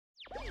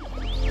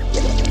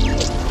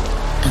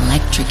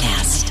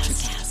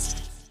Electrocast.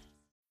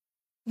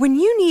 When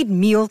you need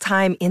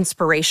mealtime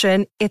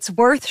inspiration, it's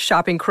worth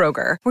shopping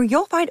Kroger, where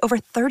you'll find over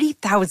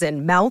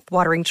 30,000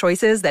 mouth-watering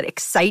choices that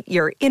excite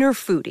your inner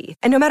foodie.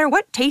 And no matter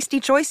what tasty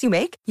choice you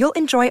make, you'll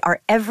enjoy our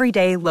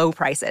everyday low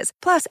prices,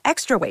 plus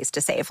extra ways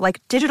to save,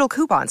 like digital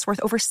coupons worth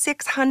over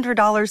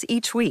 $600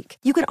 each week.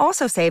 You can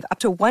also save up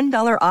to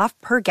 $1 off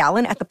per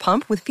gallon at the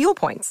pump with fuel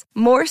points.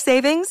 More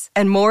savings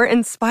and more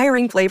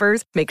inspiring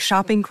flavors make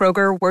shopping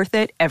Kroger worth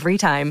it every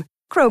time.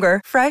 Kroger,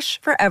 fresh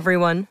for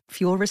everyone.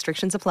 Fuel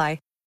restrictions apply.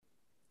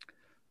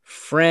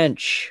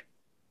 French,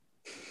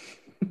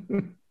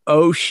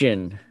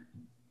 ocean,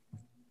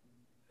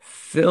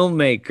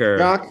 filmmaker.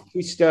 Jacques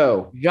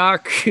Cousteau.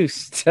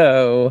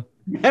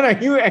 Man,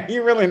 are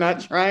you really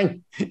not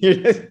trying?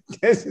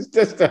 This is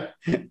just a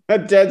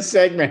dead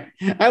segment.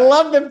 I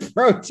love the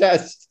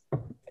protest.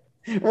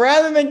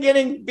 Rather than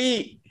getting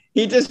beat,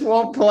 he just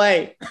won't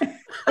play.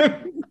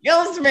 It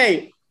kills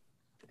me.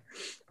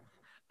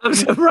 I'm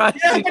surprised.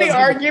 You know how many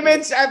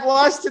arguments I've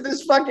lost to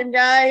this fucking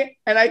guy,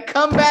 and I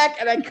come back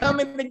and I come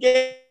in the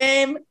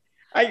game.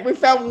 We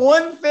found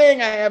one thing.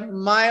 I have a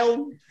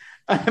mild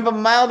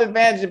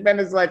advantage. And Ben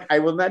is like, I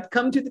will not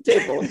come to the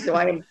table, so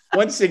I am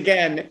once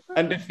again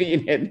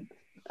undefeated.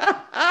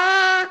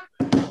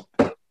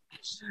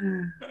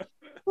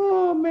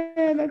 Oh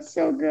man, that's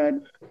so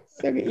good.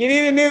 So good. You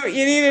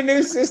need a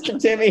new system,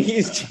 Timmy.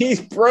 He's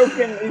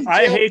broken.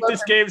 I hate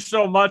this game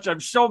so much. I'm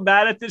so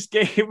mad at this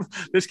game.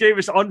 This game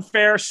is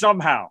unfair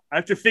somehow. I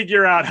have to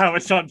figure out how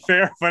it's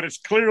unfair, but it's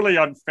clearly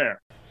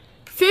unfair.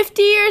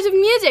 50 years of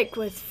music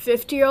with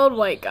 50-year-old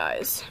white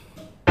guys.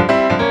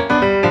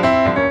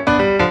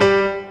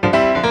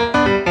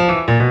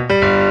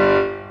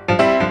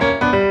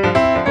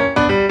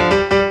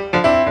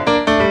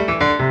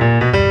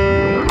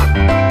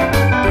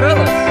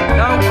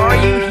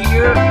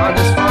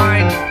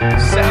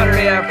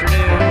 Saturday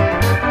afternoon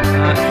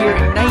here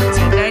in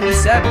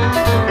 1997.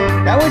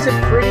 That was a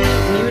pretty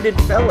muted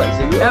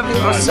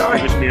fellas. Sorry.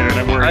 I'm just muted.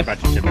 I'm worried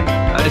about you, Timmy.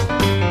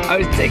 I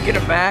was taken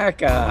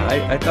aback.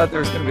 I thought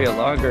there was going to be a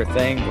longer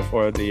thing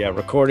before the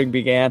recording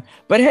began.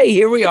 But hey,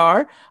 here we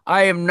are.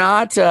 I am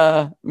not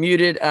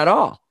muted at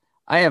all.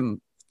 I am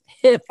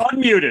hip.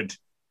 Unmuted.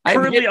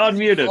 Currently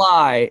unmuted.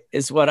 Fly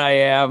is what I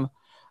am.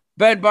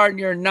 Ben Barton,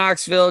 you're in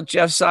Knoxville.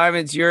 Jeff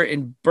Simons, you're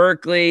in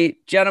Berkeley.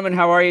 Gentlemen,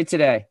 how are you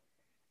today?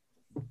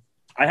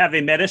 I have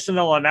a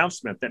medicinal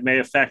announcement that may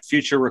affect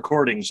future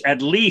recordings, at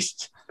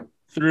least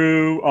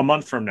through a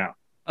month from now.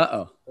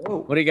 Uh-oh.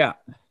 What do you got?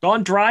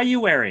 Gone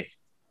dryuary.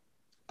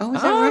 Oh,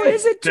 is that right?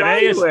 Is it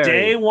Today is Dryuary?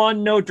 day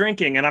one, no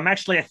drinking. And I'm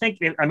actually,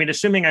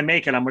 assuming I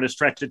make it, I'm going to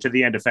stretch it to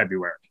the end of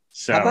February.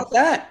 So how about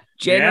that?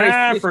 January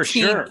 15th, for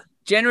sure.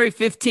 January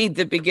 15th,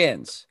 it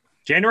begins.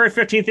 January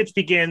 15th, it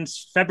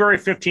begins. February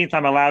 15th,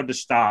 I'm allowed to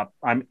stop.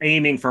 I'm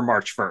aiming for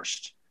March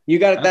 1st. You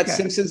got that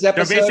Simpsons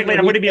episode? So basically,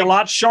 I'm going to be a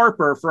lot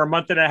sharper for a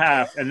month and a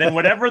half. And then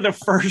whatever the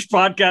first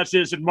podcast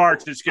is in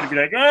March, it's going to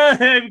be like,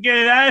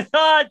 I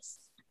thought.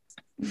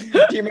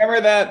 Do you remember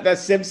that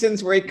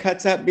Simpsons where he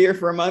cuts out beer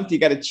for a month? You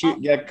got to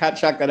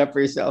chalk that up for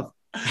yourself.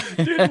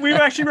 Dude, we've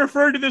actually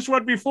referred to this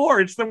one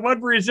before. It's the one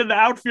where he's in the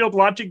outfield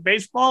watching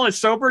baseball, is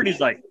sober, and he's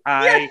like,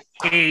 I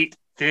hate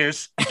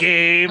this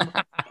game.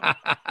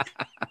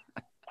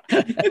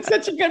 It's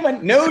such a good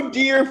one. No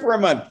deer for a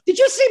month. Did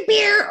you say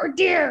beer or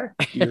deer?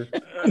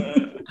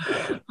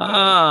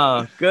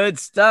 Oh, good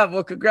stuff.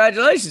 Well,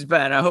 congratulations,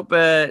 Ben. I hope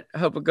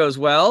it goes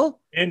well.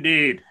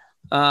 Indeed.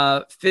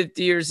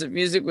 50 years of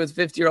music with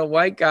 50-year-old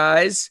white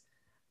guys.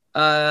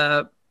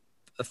 A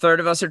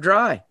third of us are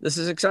dry. This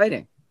is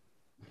exciting.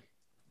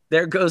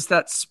 There goes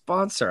that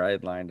sponsor I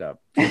had lined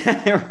up.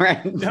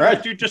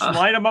 right. You just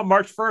line them up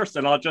March 1st,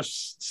 and I'll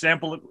just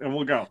sample it, and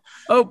we'll go.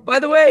 Oh, by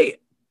the way,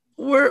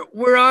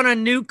 we're on a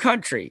new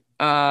country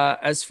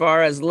as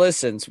far as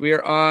listens. We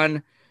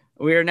are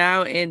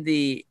now in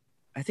we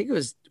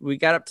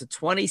got up to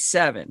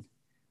 27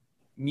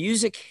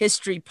 music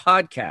history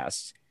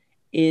podcasts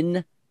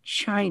in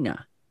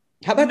China.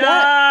 How about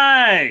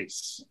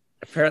Nice.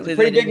 Apparently,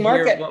 pretty they didn't big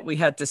market. hear what we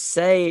had to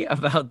say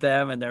about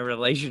them and their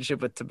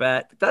relationship with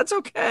Tibet. But that's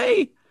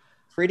okay.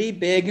 Pretty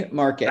big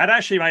market. That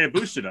actually might have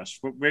boosted us.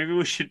 Maybe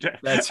we should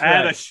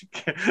add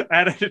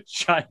a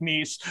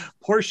Chinese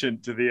portion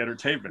to the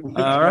entertainment.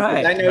 All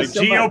right. I know like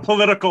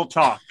geopolitical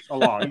talk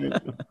along.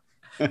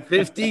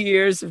 50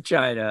 years of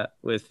China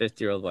with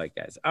 50-year-old white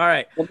guys. All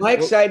right. Well, my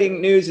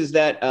exciting news is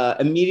that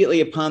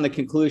immediately upon the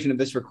conclusion of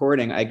this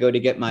recording, I go to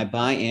get my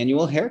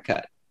biannual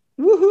haircut.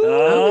 Woohoo!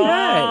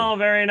 Oh,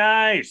 very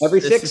nice.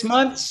 Every 6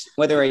 months,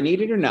 whether I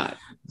need it or not.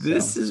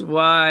 This is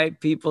why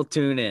people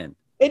tune in.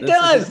 It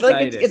does.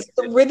 Like it's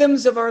the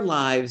rhythms of our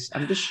lives.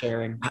 I'm just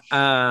sharing.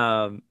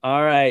 All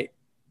right.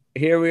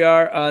 Here we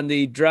are on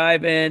the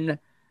Drive-In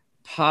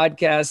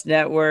Podcast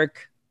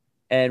Network,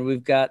 and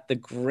we've got the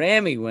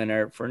Grammy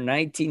winner for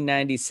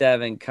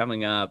 1997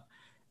 coming up.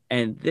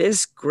 And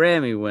this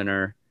Grammy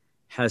winner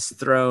has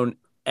thrown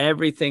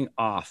everything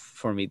off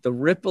for me. The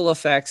ripple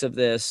effects of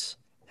this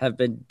have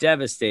been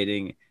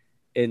devastating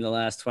in the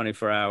last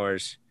 24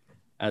 hours.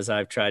 as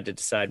I've tried to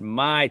decide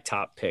my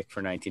top pick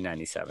for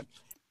 1997.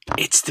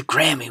 It's the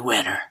Grammy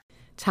winner.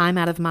 Time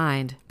Out of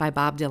Mind by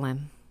Bob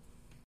Dylan.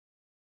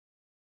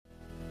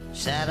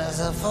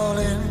 Shadows are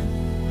falling,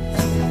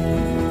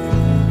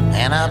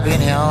 and I've been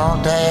here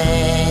all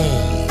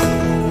day.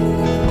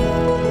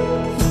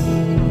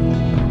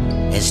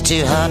 It's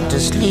too hot to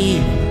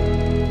sleep,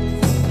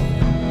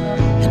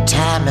 and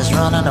time is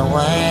running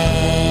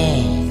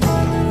away.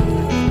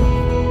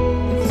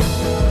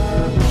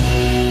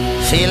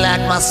 Feel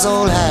like my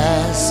soul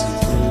has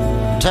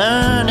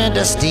turned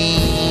into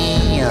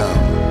steel.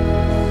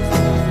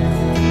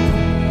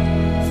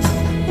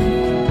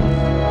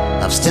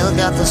 I've still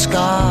got the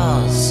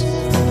scars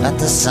that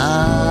the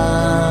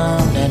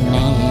sun didn't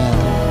heal.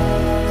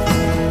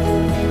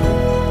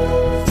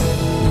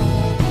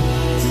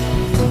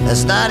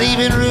 There's not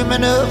even room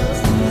enough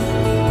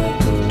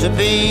to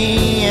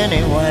be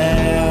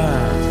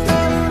anywhere.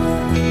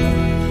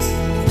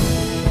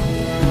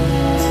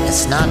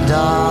 It's not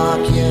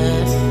dark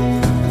yet,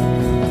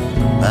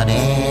 but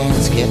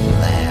it's getting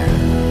there.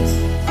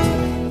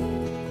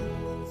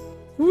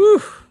 Woo!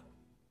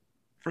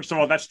 First of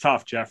all, that's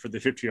tough, Jeff, for the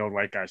 50-year-old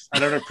white guys. I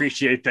don't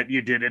appreciate that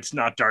you did. It's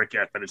not dark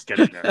yet, but it's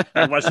getting there.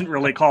 That wasn't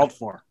really called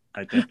for,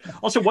 I think.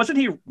 Also, wasn't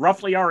he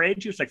roughly our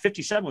age? He was like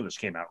 57 when this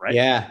came out, right?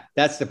 Yeah,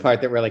 that's the part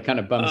that really kind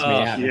of bums me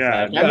out.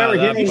 Yeah, I remember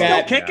hearing he's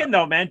that. still kicking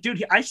though, man.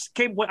 Dude, I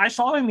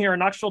saw him here in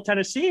Knoxville,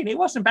 Tennessee, and he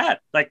wasn't bad.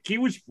 Like he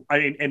was, I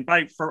mean, and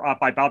by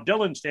Bob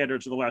Dylan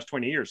standards of the last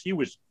 20 years, he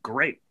was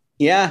great.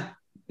 Yeah,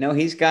 no,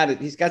 he's got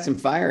it. He's got some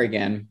fire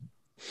again.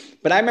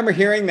 But I remember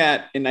hearing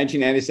that in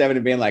 1997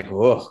 and being like,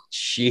 "Oh,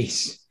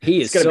 jeez,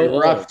 It's gonna so be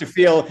rough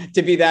old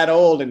to be that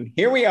old." And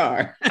here we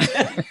are.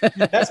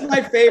 That's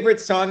my favorite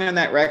song on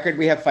that record.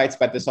 We have fights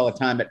about this all the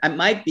time, but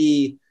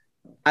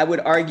I would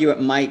argue it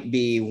might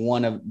be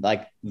one of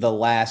like the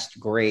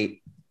last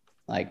great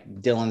like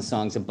Dylan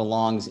songs. It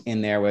belongs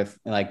in there with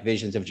like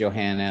Visions of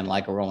Johanna and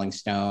Like a Rolling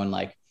Stone,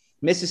 like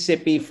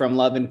Mississippi from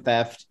Love and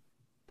Theft,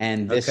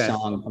 and this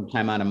song from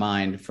Time Out of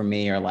Mind for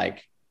me are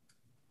like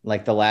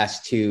the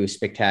last two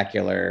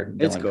spectacular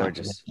Dylan. It's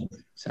gorgeous.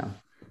 So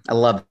I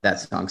love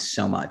that song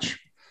so much.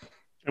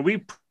 And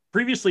we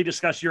previously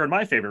discussed You're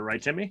My Favorite,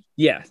 right, Timmy?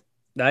 Yeah.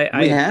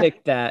 I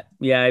picked that.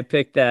 Yeah, I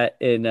picked that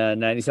in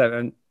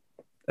 97.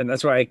 And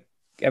that's why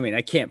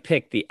I can't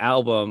pick the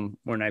album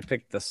when I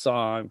picked the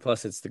song.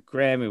 Plus, it's the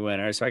Grammy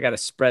winner. So I got to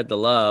spread the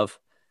love.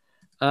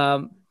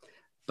 But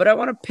I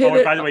want to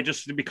pivot. Oh, by the way,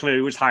 just to be clear,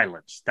 it was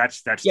Highlands.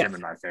 That's Tim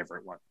and my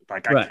favorite one.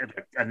 Like, right.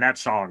 And that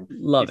song,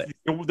 love it.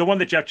 The one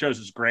that Jeff chose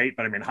is great,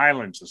 but I mean,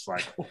 Highlands is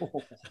like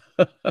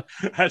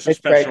has a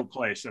special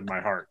place in my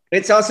heart.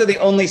 It's also the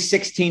only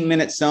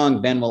 16-minute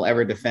song Ben will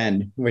ever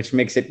defend, which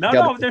makes it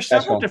no. There's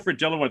several different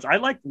Dylan ones. I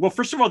like. Well,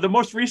 first of all, the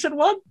most recent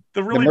one,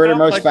 the Murder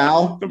Most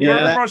Foul. The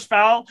Murder Most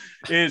Foul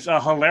is a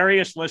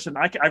hilarious listen.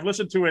 I've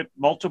listened to it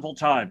multiple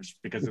times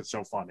because it's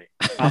so funny.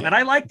 And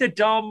I like the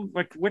dumb,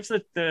 like, what's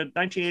the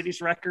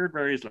 1980s record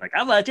where he's like,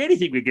 I'll watch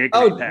anything we get.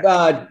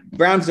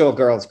 Brownsville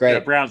Girl's great. Yeah,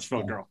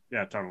 Brownsville Girl.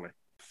 Yeah, totally.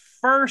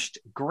 First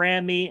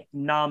Grammy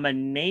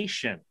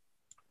nomination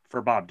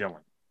for Bob Dylan.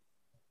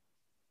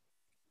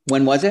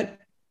 When was it?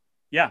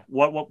 Yeah.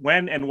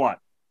 When and what?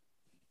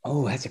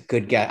 Oh, that's a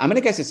good guess. I'm going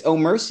to guess it's Oh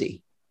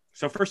Mercy.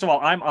 So first of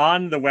all, I'm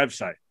on the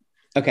website.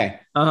 Okay.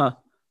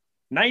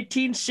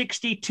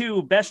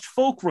 1962 Best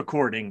Folk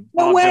Recording.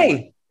 No Bob way.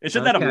 Dylan.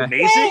 Isn't that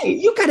amazing? Hey,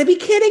 you got to be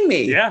kidding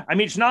me. Yeah. I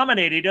mean, it's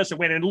nominated. He doesn't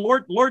win. And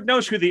Lord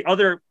knows who the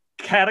other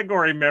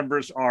category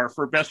members are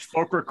for Best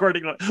Folk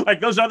Recording.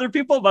 Like those other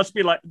people must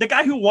be like, the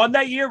guy who won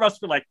that year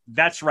must be like,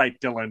 that's right,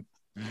 Dylan.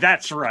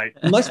 That's right.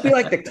 It must be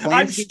like the Clancy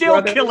I'm still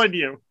Brothers killing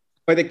you.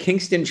 Or the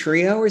Kingston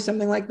Trio or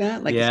something like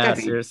that. Like, yeah,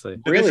 seriously.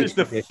 Really, this is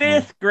the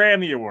 5th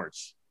Grammy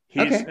Awards.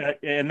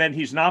 And then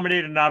he's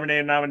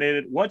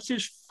nominated. What's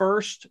his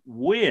first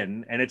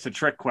win? And it's a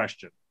trick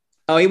question.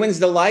 Oh, he wins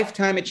the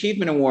Lifetime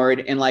Achievement Award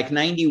in like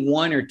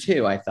 91 or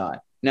 2, I thought.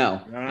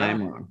 No,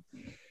 I'm wrong.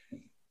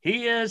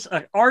 He is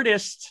an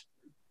artist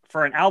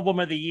for an album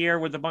of the year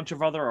with a bunch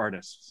of other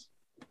artists.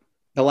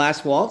 The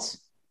Last Waltz?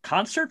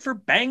 Concert for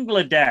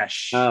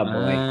Bangladesh. Oh,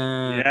 boy.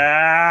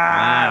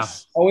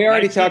 Yes. Wow. Oh, we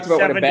already talked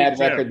about what a bad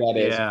record that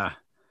is. Yeah.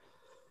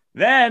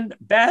 Then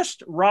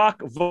Best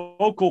Rock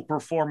Vocal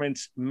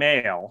Performance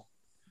Male.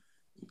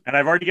 And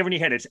I've already given you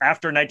a hint. It's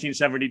after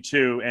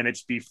 1972, and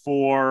it's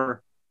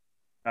before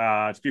the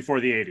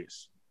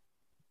 80s.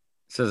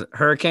 So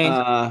Hurricane?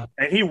 And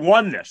he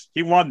won this.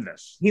 He won?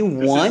 He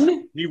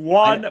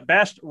won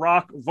Best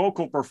Rock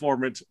Vocal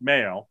Performance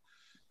Male.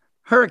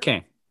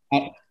 Hurricane.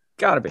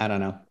 Gotta be. I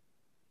don't know.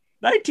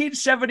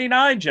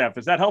 1979, Jeff.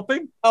 Is that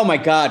helping? Oh, my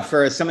God.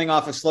 For something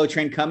off of Slow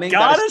Train Coming?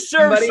 Gotta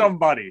serve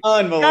somebody.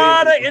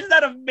 Unbelievable. Isn't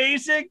that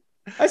amazing?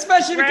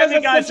 Especially because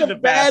it's such a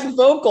bad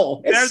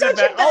vocal. It's such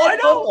a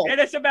bad vocal.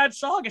 And it's a bad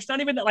song. It's not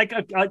even like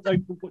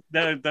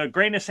the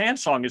Grain of Sand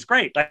song is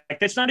great. Like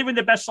it's not even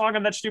the best song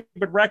on that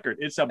stupid record.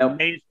 It's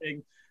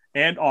amazing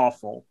and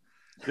awful.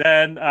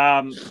 Then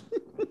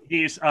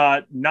he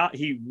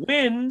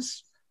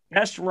wins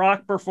Best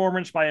Rock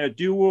Performance by a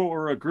Duo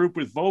or a Group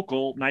with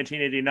Vocal,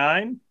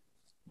 1989.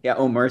 Yeah.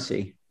 Oh,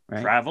 Mercy.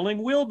 Right. Traveling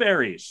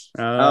Wilburys.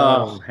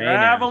 Oh, hey now.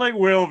 Traveling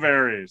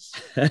Wilburys.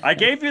 I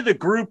gave you the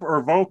group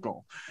or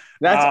vocal.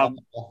 That's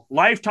awful.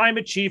 Lifetime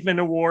Achievement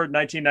Award,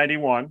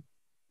 1991.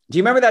 Do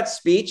you remember that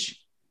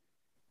speech?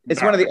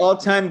 It's one of the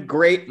all-time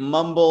great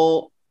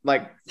mumble,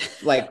 like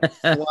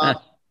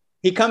flop.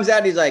 He comes out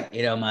and he's like,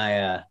 you know,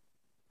 my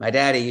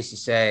daddy used to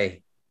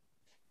say,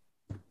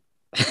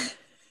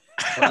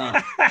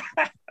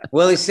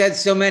 well, he said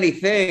so many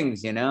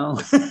things, you know.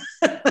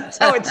 That's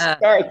how it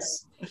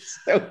starts. It's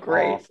so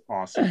great.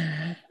 Awesome.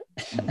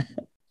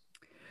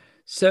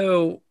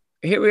 So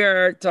here we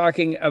are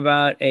talking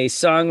about a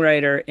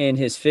songwriter in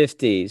his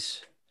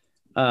 50s.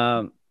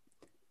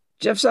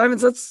 Jeff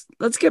Simons,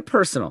 let's get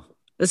personal.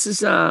 This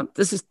is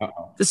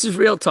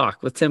real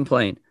talk with Tim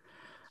Plain.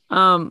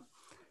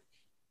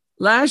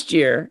 Last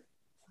year,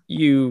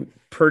 you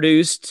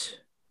produced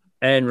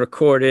and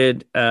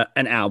recorded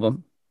an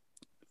album,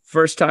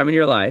 first time in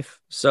your life,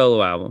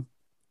 solo album.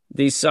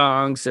 These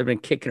songs have been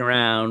kicking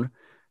around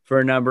for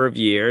a number of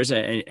years,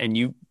 and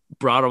you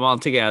brought them all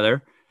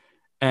together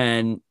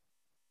and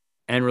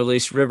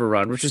released River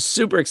Run, which is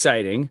super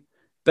exciting.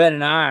 Ben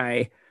and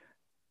I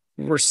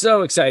were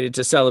so excited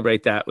to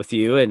celebrate that with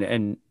you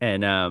and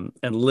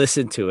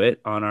listen to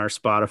it on our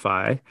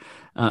Spotify,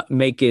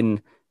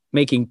 making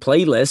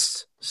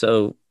playlists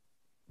so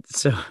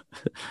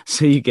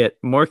you get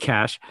more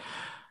cash.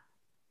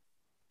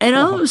 And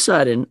all of a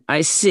sudden,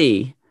 I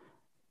see,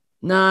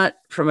 not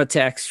from a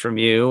text from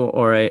you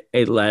or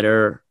a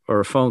letter or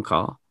a phone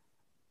call,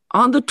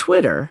 on the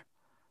Twitter,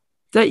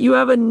 that you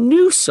have a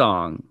new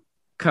song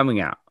coming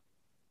out.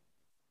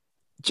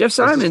 Jeff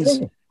Simons,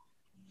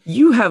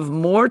 you have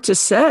more to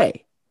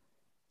say.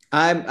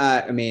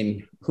 I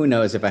mean, who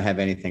knows if I have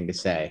anything to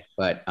say,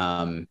 but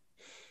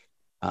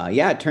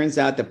it turns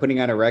out that putting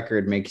out a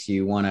record makes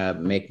you want to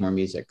make more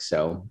music.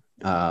 So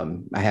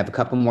I have a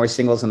couple more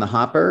singles in the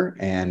hopper,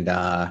 and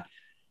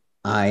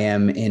I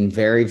am in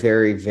very,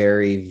 very,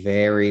 very,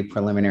 very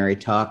preliminary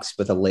talks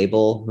with a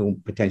label who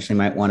potentially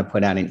might want to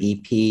put out an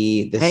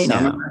EP this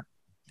summer.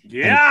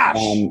 Yeah.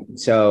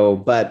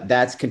 But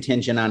that's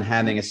contingent on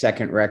having a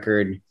second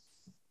record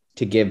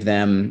to give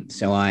them.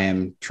 So I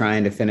am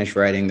trying to finish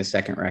writing the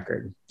second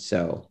record.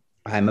 So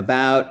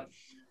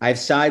I've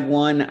side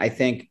one, I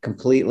think,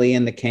 completely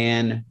in the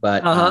can,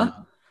 but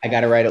I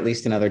got to write at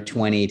least another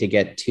 20 to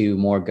get 2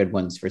 more good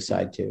ones for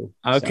side 2.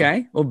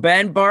 Okay. So. Well,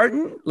 Ben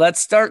Barton, let's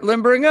start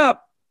limbering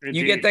up. Indeed.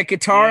 You get that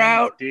guitar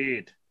out.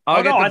 Indeed.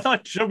 I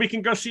thought so we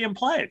can go see him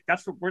play.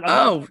 That's what we're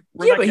not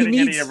getting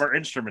any of our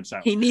instruments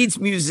out. He needs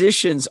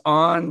musicians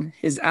on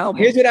his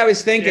album. Here's what I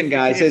was thinking,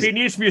 guys. If he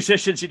needs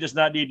musicians, he does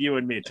not need you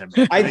and me, Tim.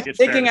 I'm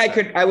thinking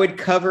I would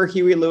cover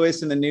Huey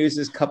Lewis and the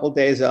News' Couple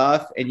Days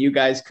Off, and you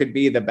guys could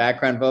be the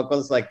background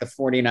vocals like the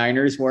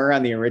 49ers were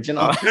on the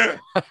original.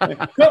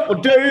 Couple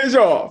Days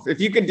Off.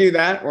 If you could do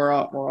that, we're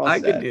all I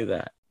set. could do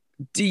that.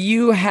 Do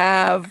you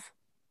have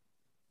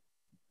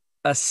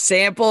a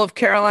sample of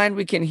Caroline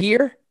we can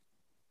hear?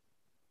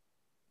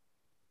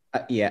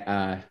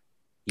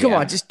 Come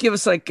on, just give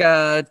us like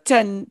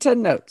 10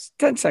 notes,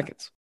 10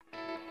 seconds.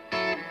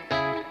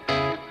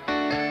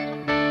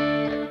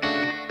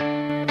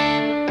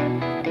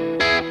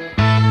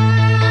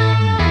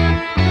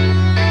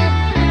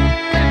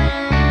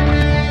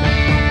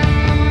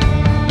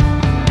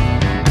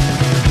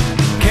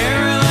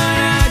 Caroline,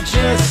 I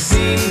just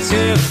seem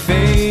to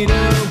fade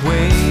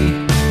away.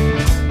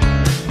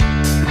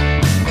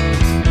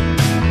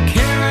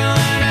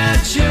 Caroline,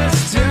 I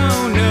just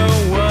don't know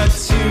what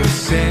to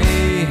say.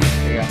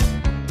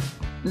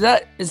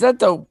 Is that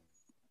the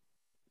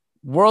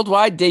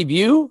worldwide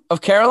debut of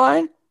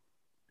Caroline?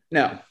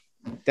 No,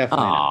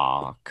 definitely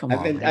not. Oh, come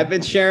on. I've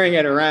been sharing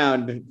it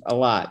around a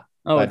lot.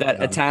 Oh, but,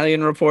 that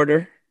Italian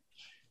reporter?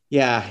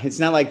 Yeah, it's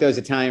not like those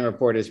Italian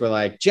reporters were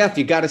like, Jeff,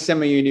 you got to send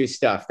me your new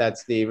stuff.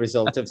 That's the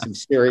result of some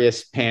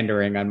serious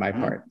pandering on my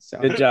part. So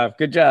Good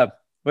job.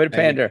 Way to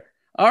pander.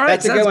 All right.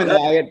 That's a good one.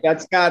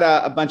 That's got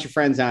a bunch of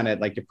friends on it.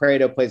 Like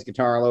DePreto plays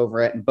guitar all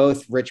over it, and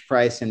both Rich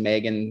Price and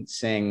Megan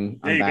sing.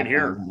 Yeah, you can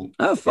hear.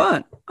 Oh,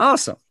 fun.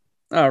 Awesome.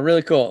 Oh,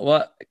 really cool.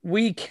 Well,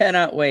 we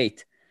cannot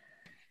wait.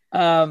 We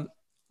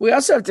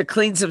also have to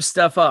clean some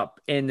stuff up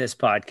in this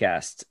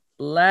podcast.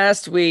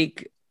 Last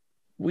week,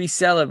 we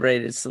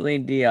celebrated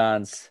Celine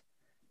Dion's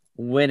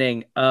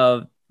winning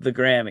of the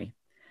Grammy.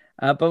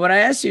 But when I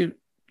asked you,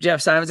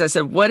 Jeff Simons, I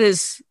said, what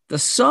is the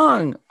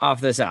song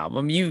off this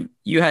album? You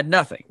had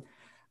nothing.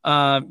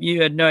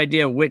 You had no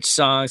idea which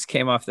songs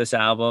came off this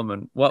album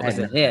and what was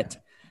a hit.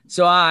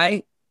 So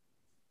I,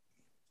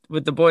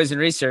 with the boys in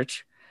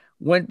research,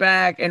 went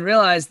back and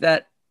realized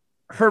that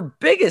her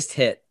biggest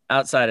hit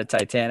outside of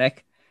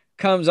Titanic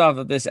comes off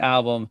of this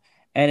album,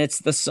 and it's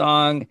the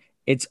song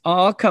It's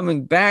All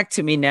Coming Back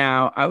to Me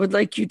Now. I would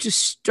like you to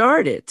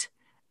start it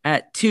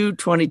at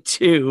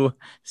 2:22.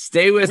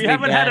 Stay with me,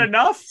 Ben. We haven't had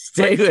enough?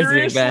 Stay with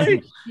me,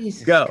 Ben.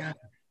 Jesus Go. God.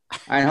 All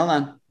right, hold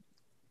on.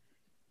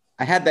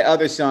 I had the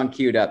other song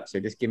queued up, so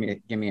just give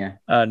me a.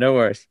 No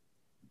worries.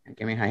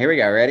 Here we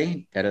go.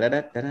 Ready? Da da da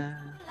da da.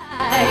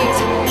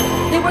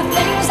 There were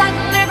things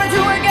I'd never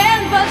do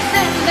again. but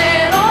then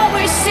they'd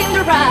always seem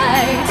to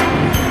right.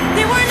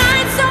 They were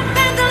nights of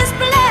endless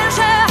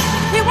pleasure.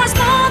 It was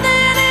more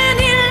than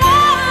any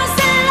loss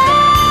in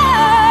love.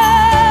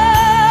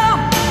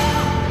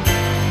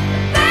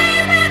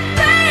 Baby,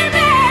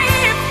 baby,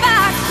 if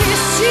I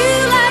kiss you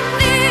like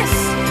this,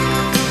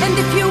 and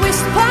if you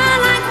whisper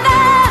like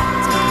that,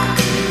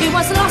 it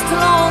was lost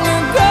long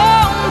ago,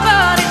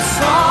 but it's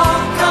all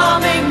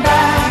coming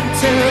back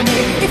to me.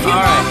 If you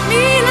want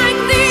me like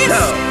this,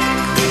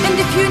 and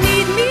if you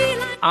need me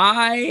like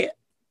I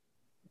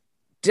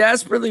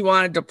desperately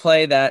wanted to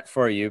play that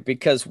for you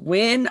because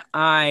when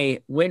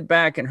I went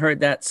back and heard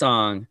that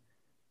song,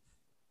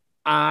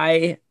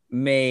 I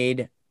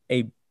made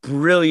a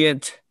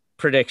brilliant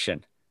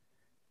prediction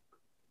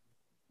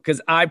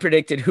because I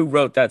predicted who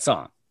wrote that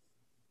song.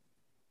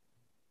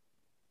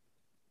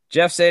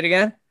 Jeff, say it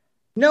again.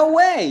 No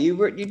way.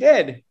 You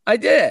did. I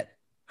did.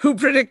 Who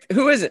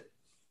is it?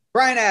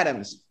 Bryan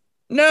Adams.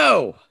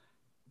 No.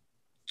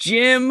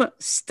 Jim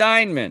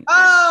Steinman.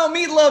 Oh,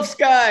 Meatloaf's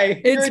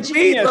guy. It's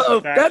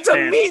Meatloaf. That's a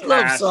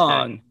Meatloaf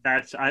song.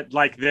 That's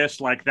like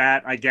this, like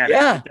that. I get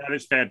Yeah. it. That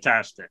is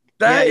fantastic.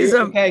 That is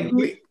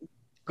okay.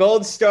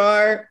 Gold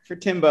star for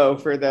Timbo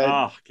for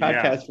the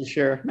podcast for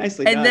sure.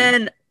 Nicely done. And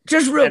then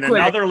just real quick,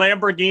 another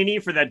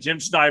Lamborghini for that Jim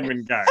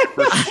Steinman guy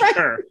for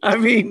sure. I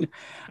mean,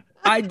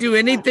 I'd do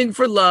anything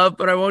for love,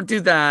 but I won't do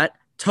that.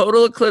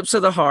 Total Eclipse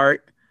of the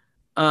Heart.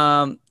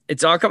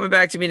 It's all coming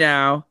back to me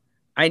now.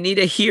 I Need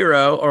a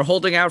Hero or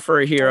Holding Out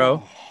for a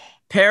Hero.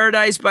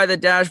 Paradise by the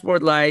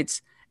Dashboard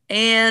Lights.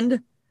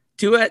 And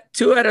two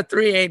out of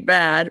three Ain't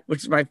Bad,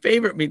 which is my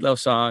favorite Meatloaf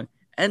song.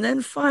 And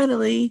then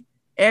finally,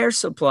 Air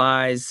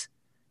Supply's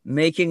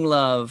Making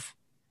Love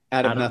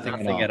out of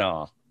nothing at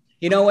all.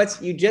 You know what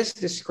you just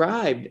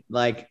described?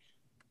 Like,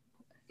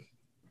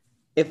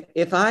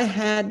 if I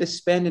had to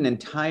spend an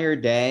entire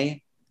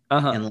day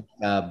in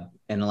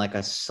like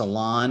a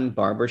salon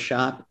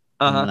barbershop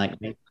in like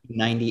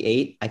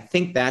 1998, I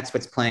think that's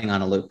what's playing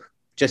on a loop.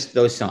 Just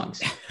those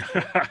songs.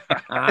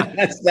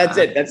 That's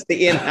it. That's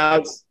the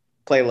in-house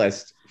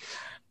playlist.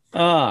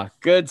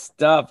 Good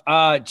stuff.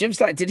 Jim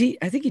Stein,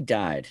 I think he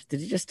died.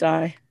 Did he just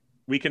die?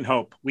 We can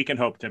hope. We can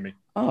hope, Timmy.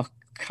 Oh,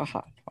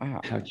 God.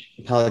 Wow. Ouch.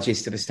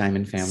 Apologies to the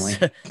Steinman family.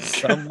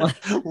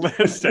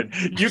 Listen,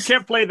 you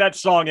can't play that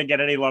song and get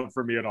any love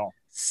from me at all.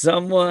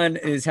 Someone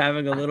is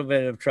having a little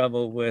bit of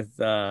trouble with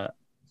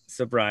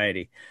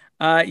sobriety.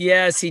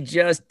 Yes, he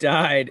just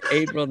died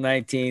April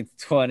 19th,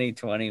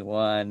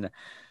 2021.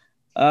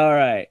 All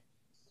right.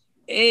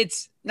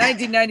 It's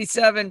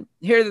 1997.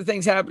 Here are the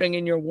things happening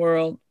in your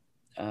world.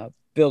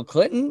 Bill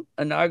Clinton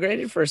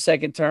inaugurated for a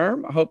second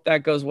term. I hope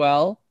that goes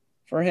well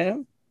for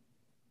him.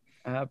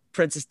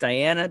 Princess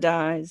Diana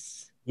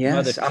dies.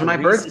 Yes, Mother on my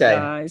Teresa birthday,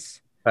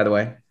 dies. By the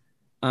way.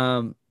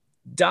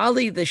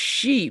 Dolly the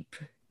sheep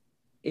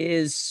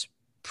is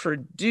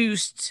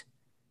produced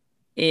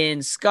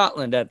in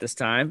Scotland at this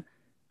time.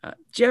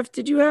 Jeff,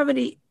 did you have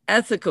any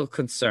ethical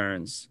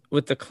concerns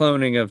with the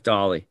cloning of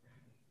Dolly?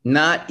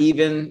 Not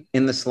even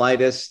in the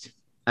slightest.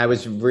 I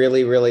was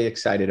really, really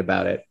excited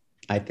about it.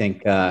 I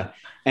think, and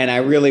I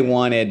really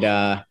wanted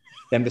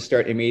them to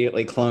start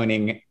immediately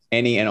cloning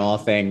any and all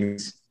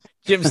things.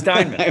 Jim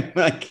Steinman.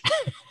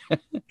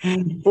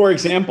 For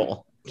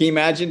example, can you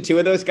imagine two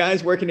of those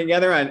guys working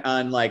together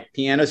on like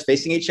pianos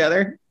facing each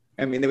other?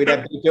 I mean, they would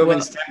have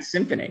Beethoven's 10th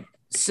Symphony.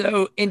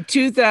 So in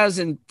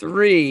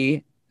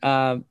 2003,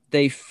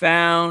 they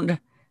found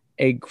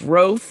a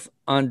growth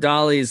on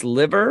Dolly's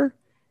liver,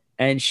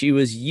 and she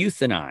was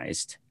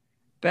euthanized.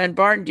 Ben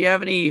Barton, do you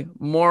have any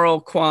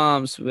moral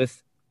qualms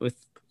with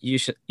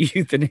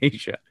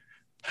euthanasia?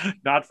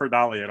 Not for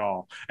Dolly at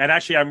all. And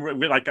actually, I'm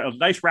like a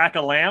nice rack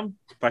of lamb.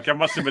 Like it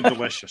must have been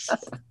delicious.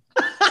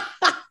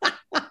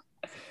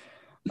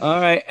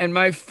 All right. And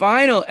my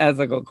final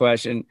ethical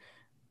question,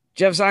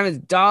 Jeff Simons,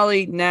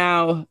 Dolly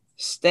now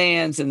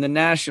stands in the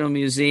National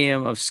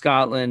Museum of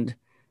Scotland,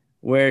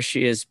 where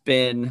she has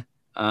been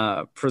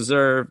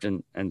preserved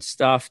and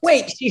stuffed.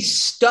 Wait, she's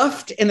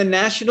stuffed in the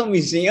National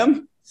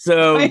Museum?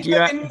 So do you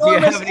have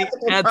any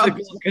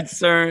ethical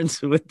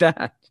concerns with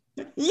that?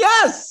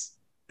 Yes.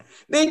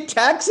 They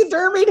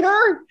taxidermied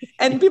her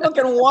and people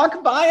can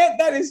walk by it.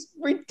 That is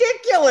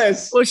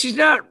ridiculous. Well, she's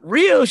not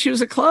real. She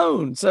was a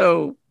clone.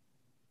 So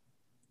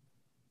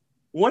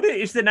what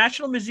is the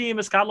National Museum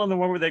of Scotland, the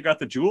one where they got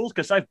the jewels?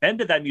 Because I've been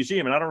to that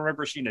museum and I don't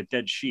remember seeing a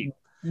dead sheep.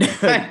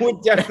 I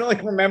would definitely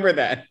remember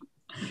that.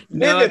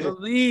 No, I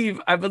believe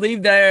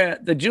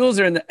the jewels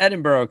are in the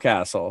Edinburgh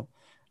Castle.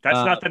 That's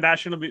not the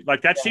National,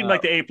 like that seemed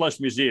like the A+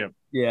 museum.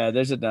 Yeah,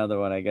 there's another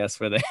one, I guess,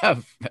 where they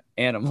have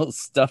animals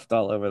stuffed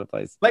all over the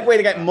place. Like, wait,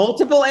 they got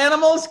multiple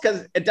animals?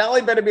 Because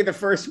Dolly better be the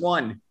first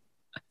one.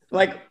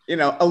 Like,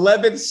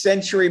 11th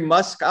century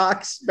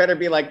muskox better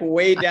be like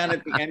way down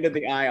at the end of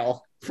the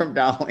aisle from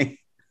Dolly.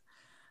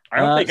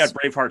 I hope they got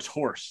Braveheart's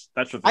horse.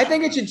 That's what I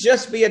think it should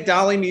just be a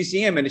Dolly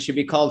museum, and it should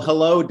be called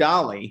Hello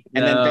Dolly.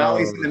 And then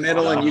Dolly's in the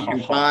middle, and you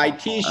can buy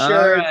T-shirts.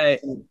 All right.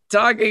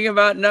 Talking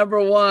about number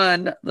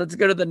one, let's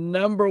go to the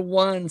number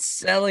one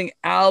selling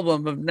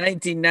album of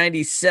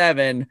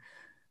 1997.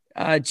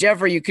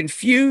 Jeff, are you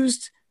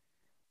confused?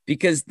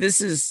 Because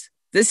this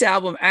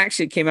album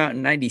actually came out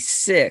in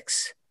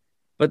 96,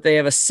 but they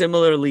have a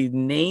similarly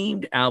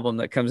named album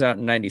that comes out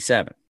in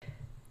 97.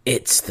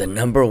 It's the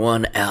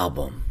 #1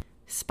 album.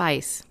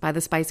 Spice by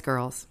the Spice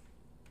Girls.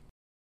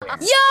 Yo, I'll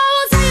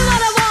tell you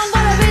what I want,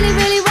 what I really,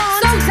 really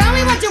want. So tell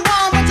me what you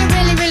want, what you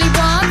really, really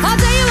want. I'll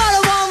tell you what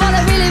I want, what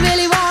I really,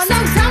 really want. So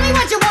tell me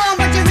what you want,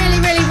 what you really,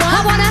 really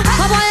want. I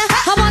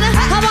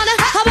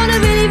wanna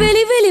really,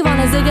 really, really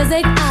wanna zig a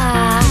zig.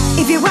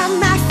 If you want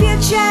my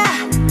future,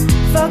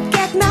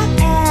 forget my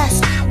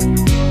past.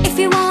 If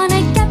you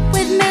wanna get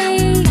with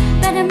me,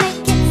 better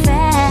make it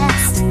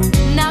fast.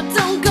 Now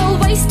don't go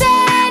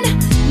wasting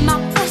my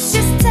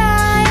precious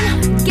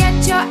time.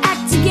 Get your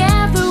act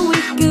together,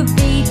 we could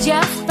be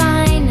just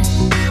fine.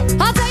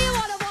 I'll tell you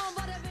what I want,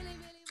 what I really,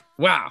 really want.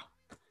 Wow.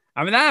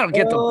 I mean, that'll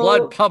get the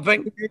blood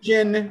pumping.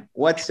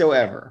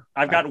 Whatsoever.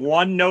 I've got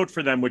one note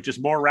for them, which is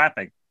more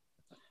rapping.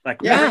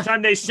 Like every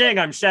time they sing,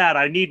 I'm sad.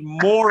 I need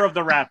more of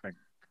the rapping.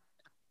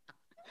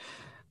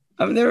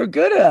 I mean, they were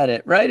good at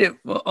it, right?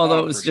 Although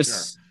it was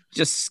just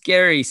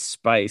Scary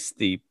Spice,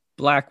 the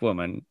black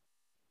woman,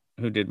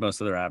 who did most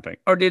of the rapping.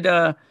 Or did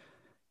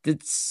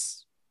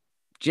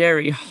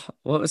Jerry?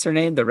 What was her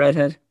name? The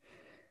redhead.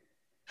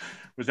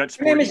 Was that?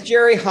 Her name is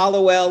Jerry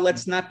Hollowell.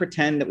 Let's not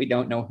pretend that we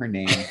don't know her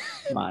name.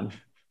 Come on,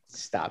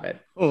 stop it.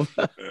 Oh.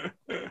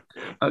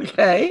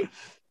 Okay.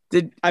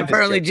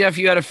 Apparently, Jeff,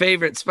 you had a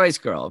favorite Spice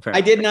Girl. Apparently,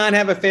 I did not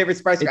have a favorite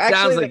Spice Girl. It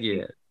sounds like you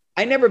did.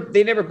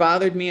 They never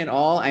bothered me at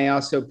all. I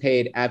also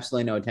paid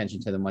absolutely no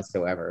attention to them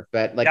whatsoever.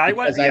 But like, I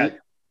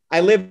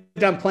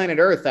lived on planet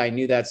Earth, I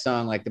knew that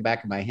song like the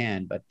back of my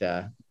hand. But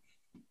good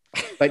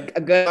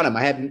on them.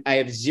 I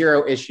have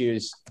zero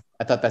issues.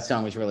 I thought that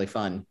song was really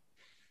fun.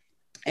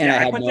 And yeah,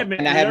 I had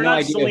no not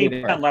idea Celine who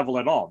they that were. level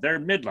at all. They're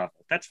mid-level.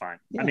 That's fine.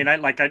 Yeah. I mean,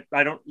 it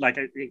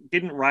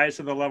didn't rise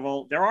to the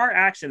level. There are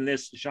acts in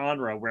this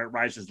genre where it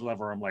rises to the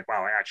level where I'm like,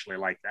 wow, I actually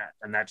like that.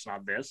 And that's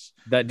not this.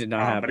 That did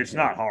not happen. But it's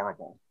not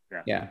horrible.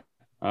 Yeah.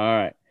 All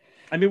right.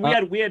 I mean,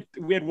 we had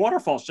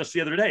Waterfalls just the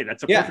other day.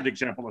 That's a perfect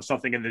example of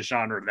something in this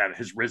genre that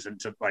has risen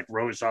to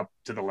rose up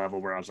to the level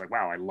where I was like,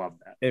 wow, I love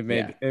that. It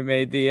made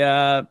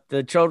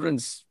the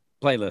children's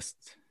playlist.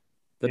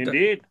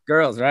 Indeed.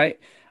 Girls, right?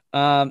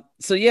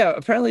 So yeah,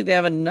 apparently they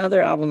have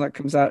another album that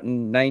comes out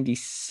in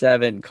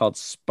 97 called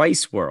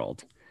Spice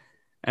World.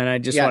 And I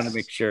just wanted to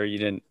make sure you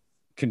didn't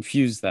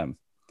confuse them.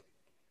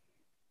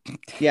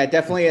 Yeah,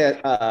 definitely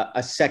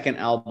a second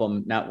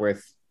album not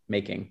worth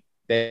making.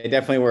 They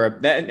definitely were.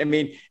 I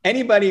mean,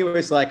 anybody who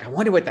was like, I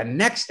wonder what the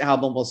next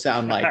album will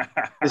sound like,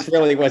 this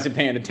really wasn't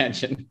paying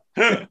attention.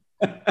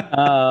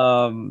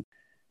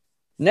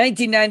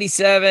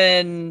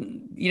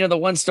 1997, the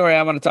one story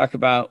I want to talk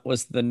about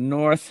was the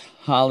North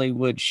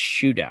Hollywood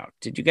shootout.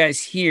 Did you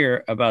guys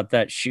hear about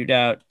that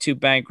shootout? 2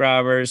 bank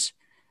robbers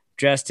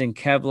dressed in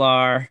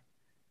Kevlar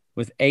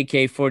with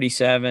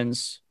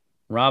AK-47s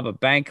rob a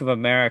Bank of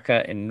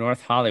America in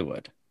North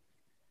Hollywood.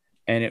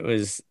 And it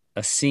was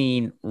a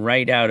scene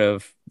right out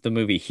of the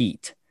movie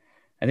Heat.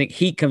 I think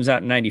Heat comes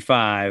out in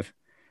 95,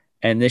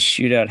 and this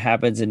shootout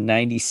happens in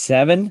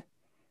 97.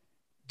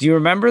 Do you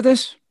remember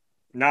this?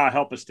 Nah,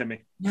 help us,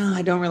 Timmy. No,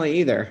 I don't really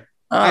either.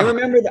 I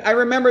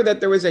remember that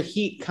there was a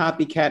Heat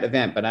copycat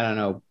event, but I don't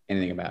know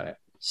anything about it.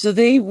 So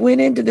they went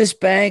into this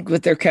bank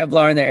with their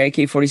Kevlar and their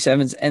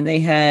AK-47s, and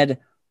they had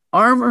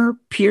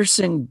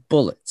armor-piercing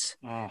bullets.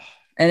 Oh.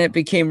 And it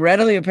became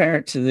readily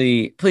apparent to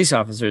the police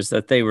officers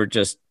that they were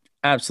just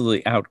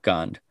absolutely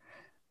outgunned.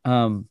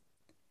 In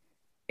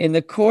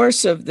the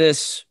course of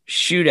this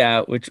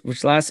shootout,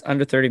 which lasts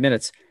under 30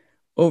 minutes,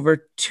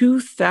 over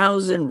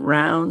 2,000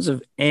 rounds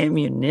of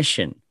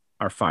ammunition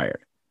are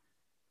fired.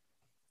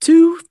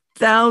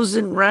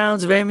 2,000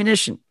 rounds of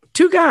ammunition.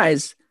 2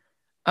 guys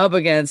up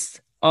against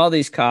all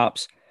these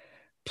cops.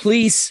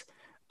 Police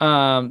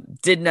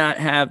did not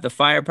have the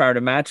firepower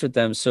to match with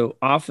them, so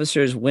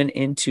officers went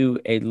into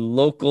a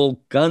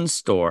local gun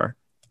store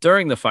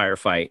during the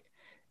firefight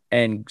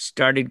and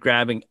started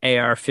grabbing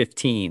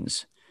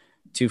AR-15s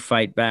to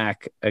fight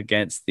back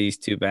against these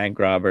 2 bank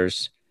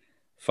robbers.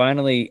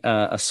 Finally,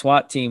 a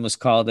SWAT team was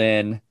called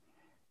in,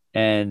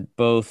 and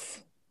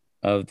both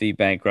of the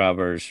bank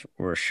robbers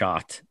were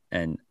shot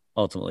and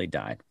ultimately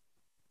died.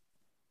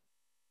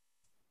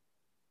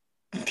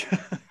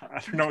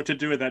 I don't know what to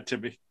do with that,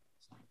 Timmy.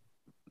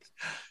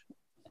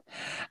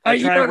 I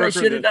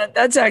should have done.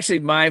 That's actually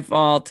my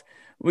fault.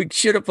 We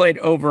should have played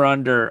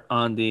over/under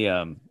on the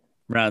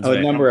rounds. Oh,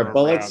 number of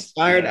bullets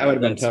fired. I would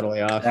have been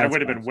totally off. I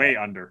would have been way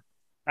under.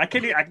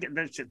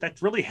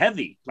 That's really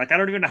heavy. Like, I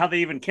don't even know how they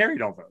even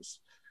carried all those.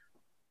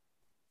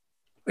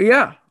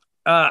 Yeah.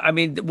 I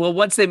mean, well,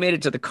 once they made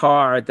it to the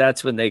car,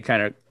 that's when they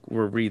kind of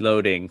were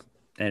reloading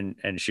and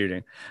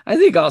shooting. I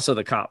think also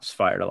the cops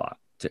fired a lot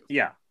too.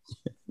 Yeah.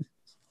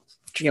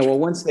 Yeah. Well,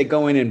 once they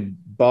go in and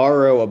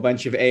borrow a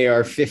bunch of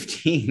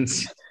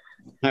AR-15s,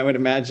 I would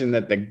imagine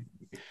that the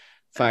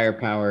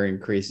firepower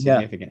increased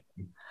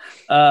significantly.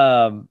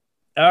 All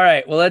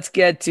right. Well, let's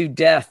get to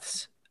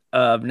deaths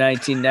of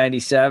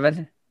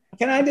 1997.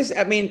 Can I just,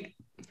 I mean,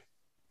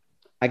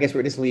 I guess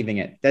we're just leaving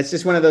it. That's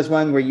just one of those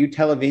ones where you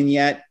tell a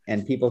vignette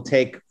and people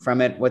take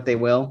from it what they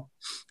will.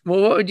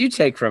 Well, what would you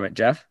take from it,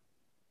 Jeff?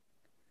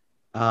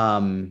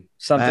 Something.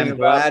 Something I'm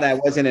glad I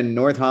wasn't in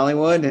North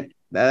Hollywood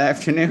that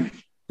afternoon.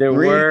 There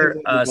were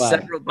Really glad.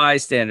 several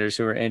bystanders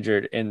who were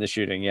injured in the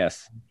shooting.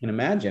 Yes. You can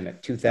imagine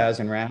it.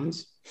 2,000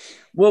 rounds.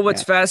 Well,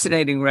 what's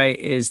fascinating, right,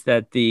 is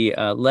that the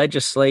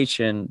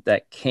legislation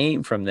that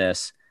came from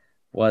this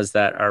was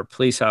that our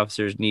police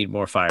officers need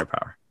more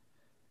firepower.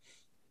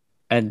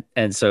 And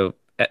so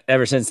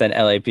ever since then,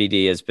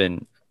 LAPD has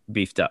been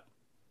beefed up.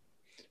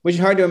 Which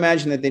is hard to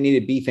imagine that they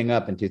needed beefing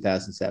up in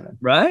 2007.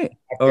 Right.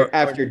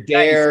 After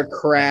Dare,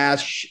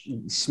 Crash,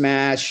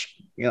 Smash,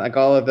 like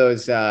all of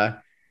those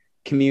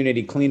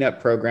community cleanup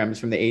programs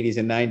from the 80s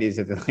and 90s.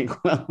 They're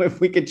like, well, if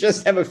we could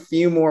just have a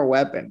few more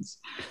weapons.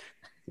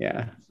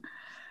 Yeah.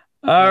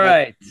 All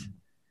right.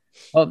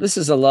 Oh, this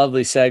is a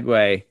lovely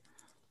segue.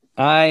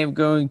 I am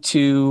going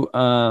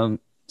to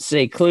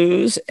say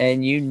clues,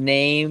 and you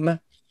name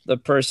the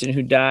person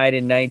who died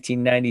in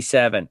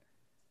 1997.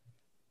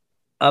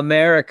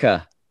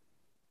 America.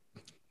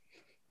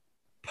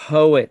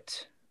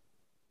 Poet.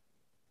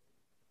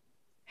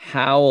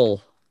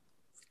 Howl.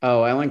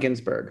 Oh, Allen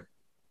Ginsberg.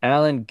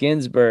 Allen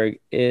Ginsberg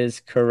is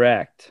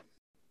correct.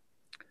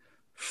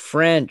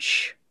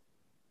 French.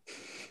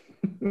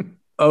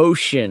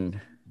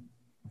 Ocean.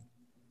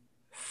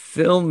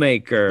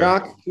 Filmmaker.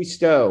 Jacques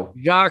Cousteau.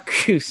 Jacques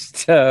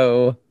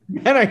Cousteau.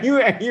 Man,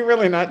 are you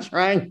really not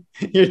trying?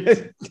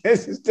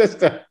 This is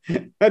just a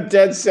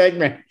dead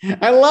segment.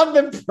 I love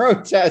the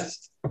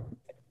protest.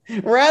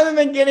 Rather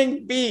than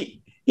getting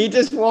beat, he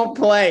just won't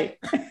play.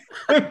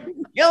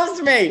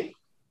 Kills me.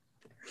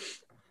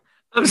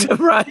 I'm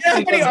surprised. You know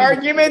how many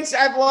arguments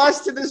I've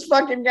lost to this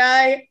fucking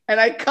guy, and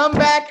I come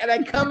back and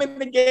I come in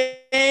the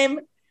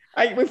game.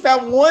 We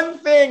found one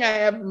thing. I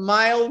have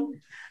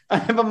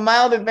a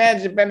mild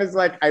advantage. And Ben is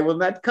like, I will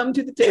not come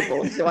to the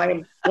table. So I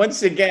am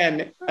once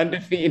again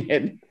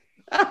undefeated.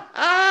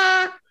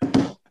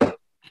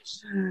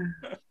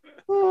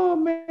 Oh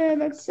man,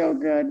 that's so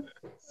good.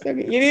 So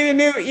good. You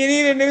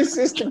need a new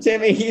system,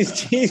 Timmy.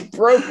 He's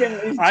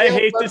broken. I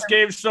hate this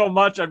game so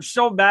much. I'm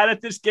so mad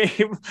at this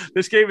game.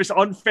 This game is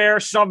unfair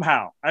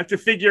somehow. I have to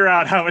figure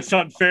out how it's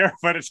unfair,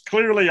 but it's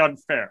clearly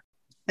unfair.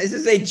 This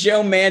is a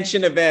Joe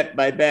Manchin event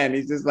by Ben.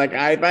 He's just like,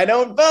 if I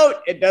don't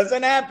vote, it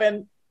doesn't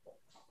happen.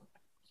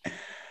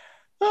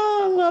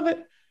 Oh, I love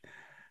it.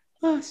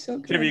 Oh, so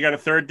good. Tim, you got a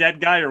third dead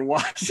guy or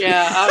what?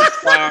 Yeah, I'm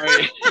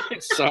sorry.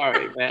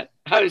 Sorry, man.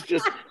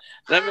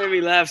 That made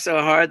me laugh so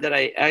hard that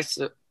I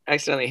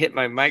accidentally hit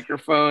my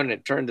microphone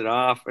and turned it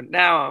off. But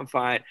now I'm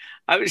fine.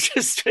 I was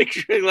just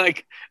picturing,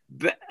 like,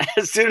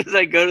 as soon as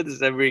I go to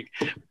this every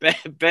week,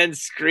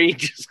 Ben's screen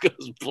just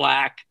goes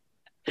black.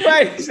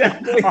 Right,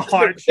 exactly.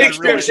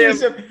 Picture of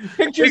him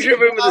with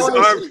his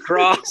arms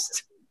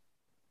crossed.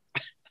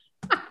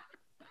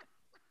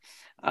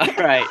 All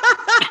right.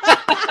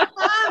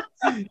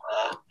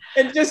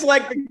 And just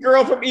like the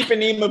girl from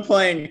Ipanema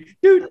playing.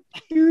 For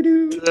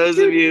those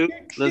of you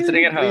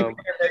listening at home,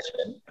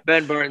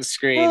 Ben Barton's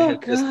screen has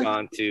just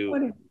gone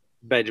to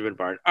Benjamin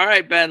Barton. All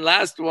right, Ben,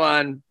 last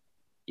one.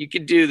 You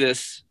can do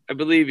this. I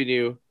believe in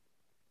you.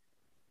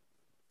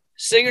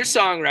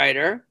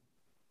 Singer-songwriter.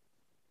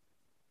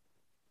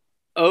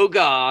 Oh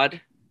God.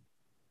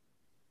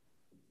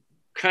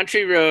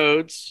 Country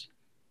Roads.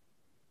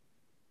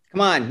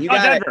 Come on, you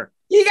got Denver. it.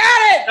 You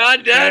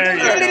got it.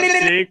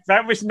 See,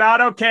 that was not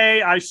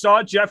okay. I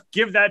saw Jeff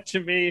give that to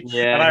me,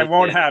 and I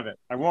won't have it.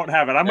 I'm going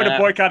to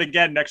boycott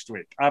again next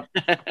week.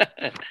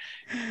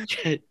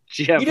 You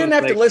didn't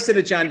have to listen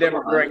to John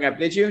Denver growing up,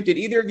 did you? Did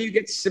either of you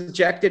get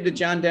subjected to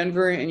John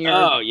Denver in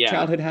your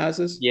childhood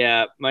houses?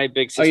 Yeah, my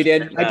big sister. Oh, you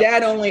did? My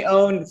dad only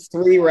owned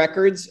 3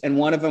 records, and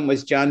one of them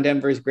was John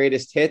Denver's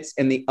Greatest Hits,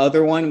 and the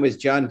other one was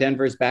John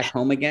Denver's Back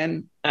Home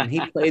Again. And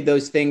he played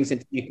those things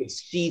until you could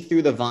see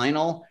through the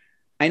vinyl.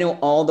 I know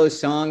all those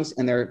songs,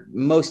 and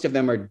most of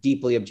them are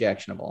deeply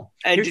objectionable.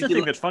 Here's the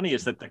thing that's funny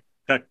is that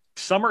the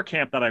summer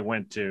camp that I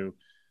went to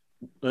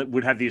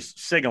would have these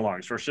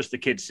sing-alongs where it's just the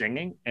kids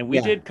singing, and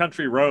we did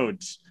Country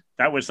Roads.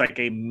 That was like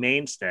a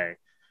mainstay.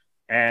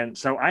 And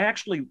so I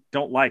actually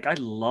I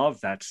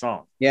love that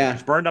song. Yeah.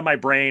 It's burned on my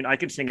brain. I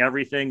can sing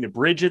everything. The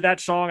bridge of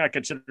that song I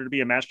consider to be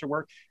a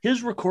masterwork.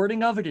 His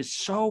recording of it is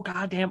so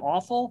goddamn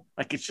awful.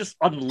 Like, it's just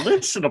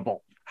unlistenable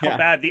how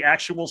bad the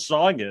actual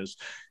song is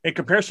in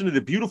comparison to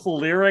the beautiful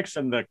lyrics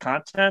and the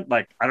content.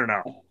 Like, I don't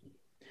know.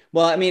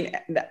 Well, I mean,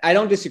 I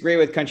don't disagree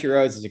with Country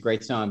Roads is a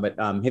great song, but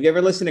have you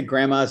ever listened to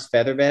Grandma's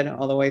Featherbed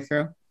all the way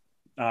through?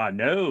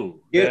 No.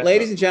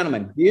 Ladies and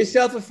gentlemen, do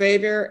yourself a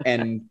favor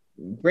and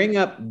bring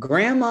up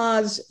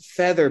Grandma's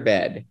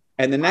Featherbed.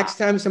 And the next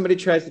time somebody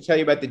tries to tell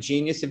you about the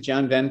genius of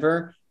John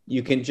Denver,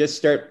 you can just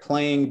start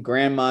playing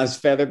Grandma's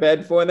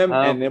Featherbed for them,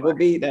 and that will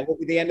be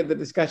the end of the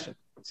discussion.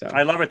 So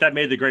I love it. That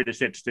made the greatest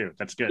hits too.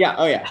 That's good. Yeah.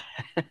 Oh yeah.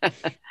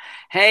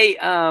 Hey,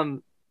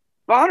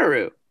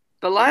 Bonnaroo,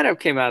 the lineup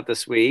came out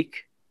this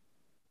week.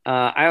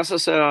 I also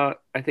saw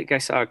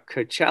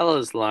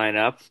Coachella's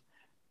lineup.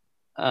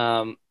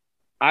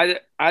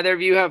 Either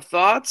of you have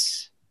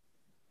thoughts?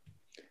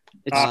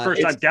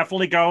 First, I'm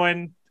definitely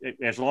going.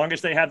 As long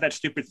as they have that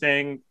stupid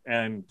thing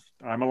and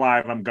I'm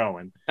alive, I'm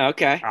going.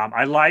 Okay.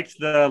 I liked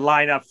the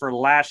lineup for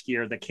last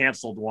year, the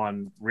canceled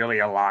one, really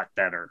a lot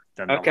better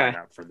than the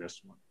lineup for this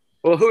one.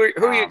 Well, who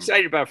are you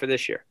excited about for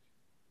this year?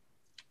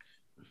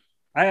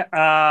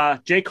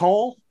 J.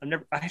 Cole.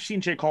 I've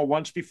seen J. Cole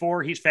once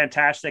before. He's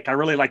fantastic. I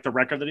really like the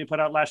record that he put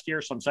out last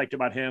year, so I'm psyched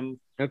about him.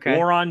 Okay.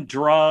 War on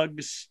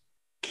Drugs,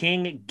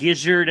 King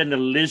Gizzard and the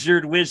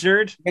Lizard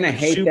Wizard. You're gonna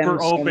hate super them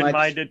so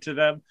open-minded much. to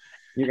them.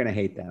 You're gonna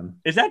hate them.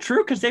 Is that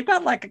true? Because they've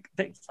got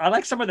I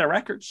like some of their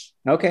records.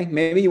 Okay,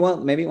 maybe you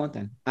won't. Maybe you won't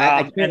then.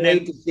 I can't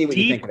wait to see what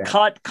you think of Deep that.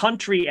 Cut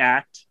Country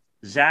Act.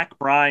 Zach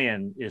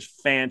Bryan is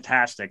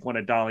fantastic. One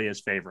of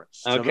Dahlia's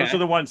favorites. So those are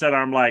the ones that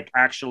I'm like,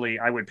 actually,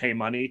 I would pay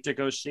money to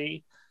go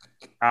see.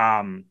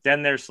 Then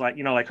there's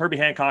like Herbie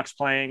Hancock's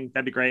playing.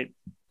 That'd be great.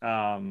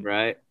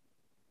 Right.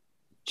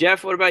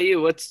 Jeff, what about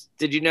you?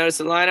 Did you notice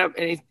the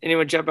lineup?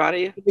 Anyone jump out at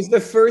you? It was the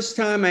first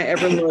time I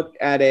ever looked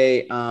at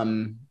a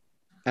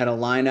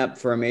lineup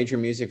for a major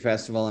music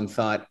festival and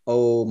thought,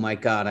 oh my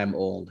God, I'm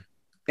old.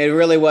 It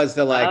really was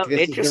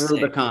this is the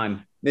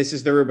Rubicon. This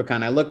is the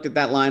Rubicon. I looked at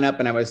that lineup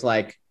and I was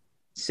like,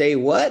 say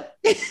what?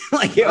 A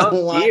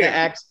lot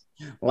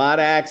of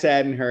acts I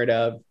hadn't heard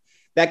of.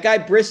 That guy,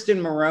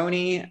 Briston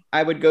Maroney,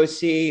 I would go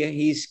see.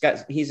 He's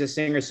a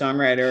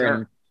singer-songwriter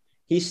and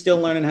he's still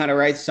learning how to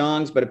write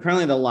songs, but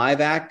apparently the live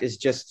act is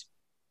just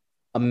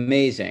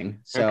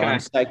amazing. So I'm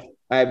psyched.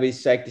 I'd be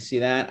psyched to see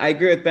that. I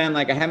agree with Ben.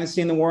 I haven't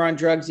seen the War on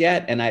Drugs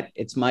yet, and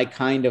it's my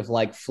kind of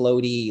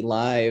floaty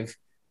live.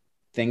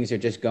 Things are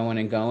just going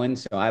and going,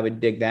 so I would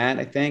dig that,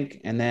 I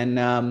think. And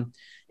then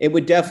it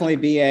would definitely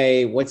be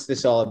a "What's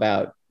this all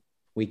about?"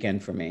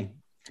 weekend for me.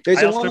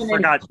 I also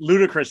forgot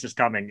Ludacris is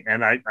coming,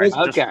 and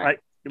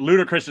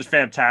Ludacris is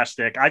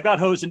fantastic. I've got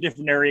hoes in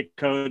different area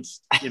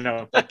codes.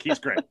 He's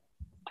great.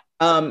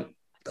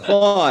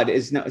 Claude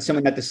is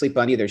someone not to sleep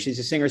on either. She's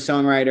a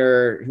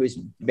singer-songwriter who's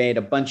made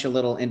a bunch of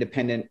little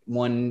independent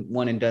one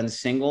and done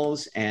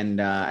singles.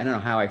 And I don't know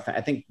how I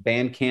think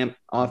Bandcamp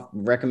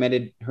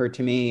recommended her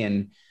to me.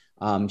 And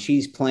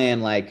she's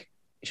playing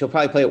she'll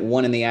probably play at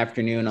 1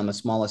 PM on the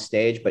smallest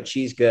stage, but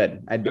she's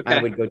good. I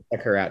would go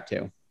check her out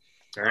too.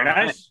 Very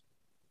nice.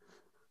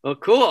 Well,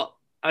 cool.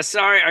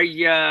 Sorry,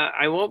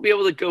 I won't be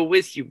able to go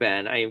with you,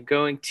 Ben. I am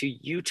going to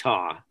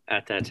Utah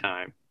at that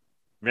time.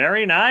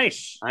 Very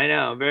nice. I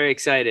know. I'm very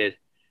excited.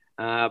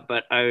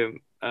 But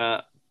I'm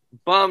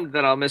bummed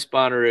that I'll miss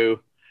Bonnaroo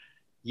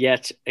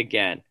yet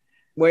again.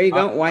 Where are you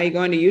going? Why are you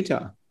going to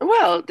Utah?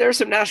 Well, there are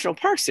some national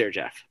parks there,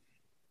 Jeff.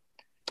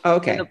 Oh,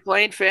 okay. And the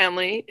Plain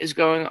family is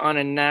going on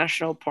a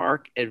national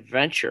park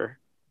adventure.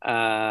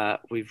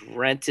 We've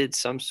rented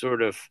some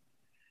sort of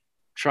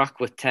truck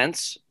with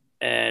tents,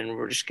 and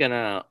we're just going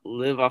to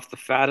live off the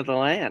fat of the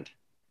land.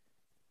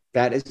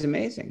 That is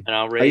amazing. And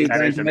are you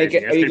going to make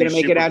it? Are you going to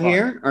make it out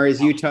here, or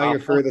is Utah your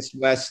furthest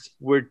west?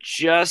 We're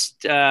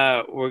just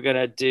we're going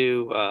to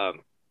do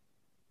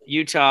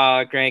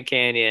Utah, Grand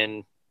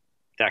Canyon,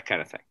 that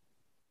kind of thing.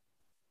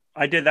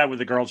 I did that with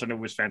the girls, and it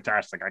was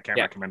fantastic. I can't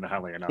recommend it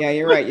highly enough. Yeah,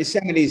 you're right.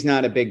 Yosemite's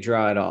not a big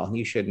draw at all.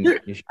 You shouldn't.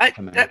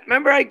 Come out.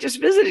 Remember, I just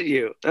visited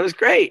you. That was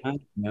great. I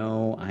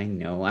know.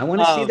 I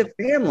want to see the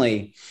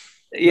family.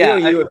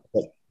 Yeah.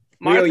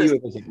 Martha,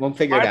 we'll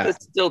figure it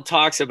out. Still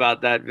talks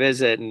about that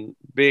visit and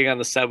being on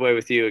the subway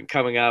with you and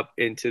coming up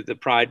into the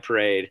Pride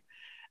Parade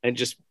and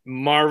just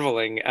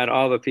marveling at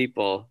all the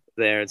people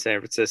there in San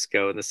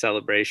Francisco and the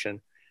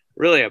celebration.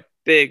 Really a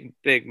big,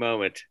 big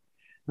moment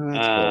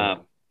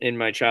in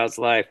my child's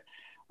life.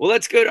 Well,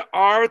 let's go to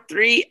our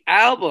 3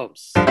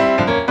 albums.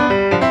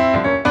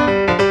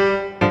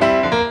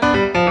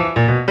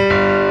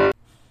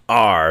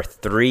 Our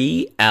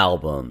 3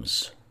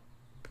 albums.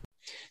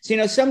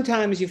 So,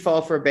 sometimes you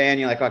fall for a band,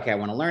 you're like, okay, I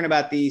want to learn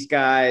about these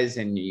guys.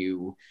 And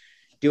you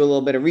do a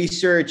little bit of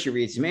research, you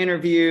read some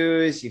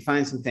interviews, you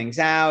find some things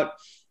out.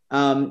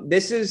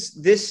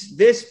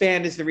 This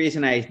band is the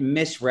reason I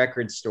miss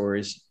record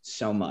stores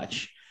so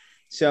much.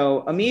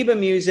 So Amoeba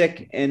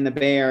Music in the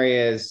Bay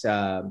Area is,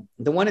 the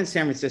one in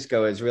San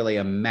Francisco is really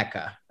a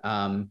mecca.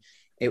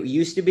 It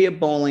used to be a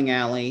bowling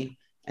alley,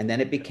 and then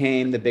it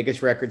became the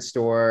biggest record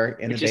store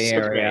in the Bay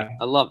Area.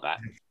 I love that.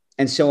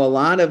 And so a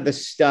lot of the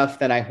stuff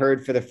that I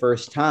heard for the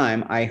first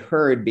time, I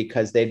heard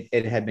because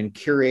it had been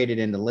curated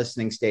into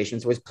listening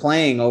stations, was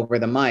playing over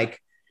the mic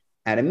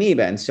at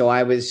Amoeba. And so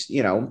I was,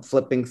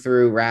 flipping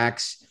through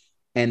racks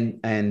and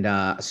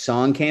a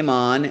song came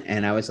on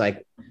and I was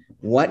like,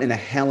 what in the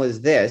hell is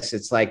this?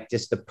 It's like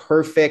just the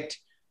perfect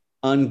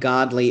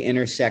ungodly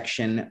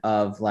intersection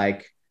of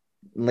late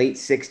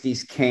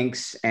 60s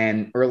Kinks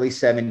and early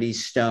 70s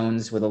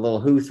Stones with a little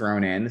Who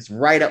thrown in. It's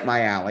right up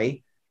my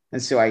alley.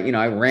 And so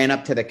I ran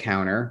up to the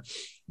counter.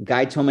 The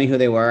guy told me who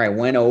they were. I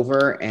went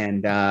over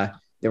and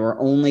there were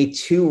only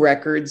 2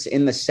 records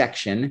in the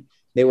section.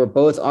 They were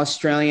both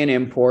Australian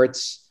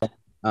imports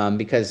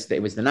because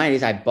it was the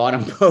 90s. I bought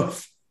them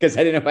both because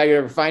I didn't know if I could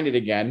ever find it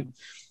again.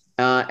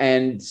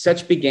 And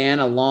such began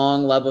a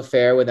long love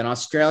affair with an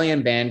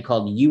Australian band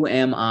called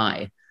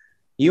UMI.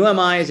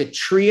 UMI is a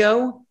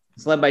trio.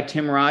 It's led by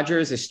Tim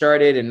Rogers. It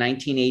started in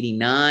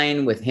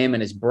 1989 with him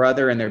and his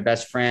brother and their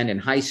best friend in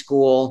high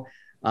school.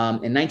 In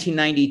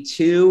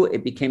 1992,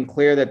 it became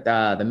clear that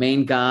the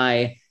main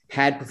guy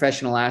had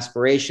professional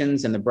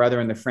aspirations and the brother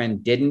and the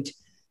friend didn't.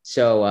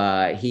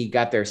 So he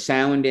got their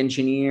sound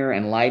engineer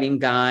and lighting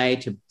guy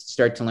to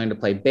start to learn to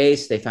play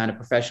bass. They found a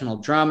professional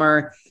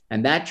drummer,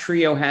 and that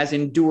trio has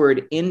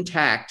endured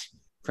intact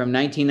from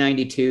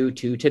 1992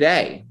 to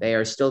today. They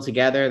are still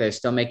together. They're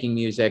still making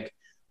music.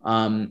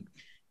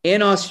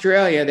 In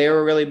Australia, they were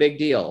a really big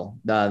deal.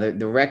 The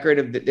record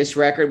of this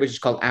record, which is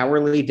called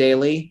Hourly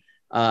Daily,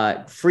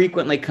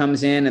 frequently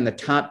comes in the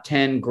top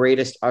 10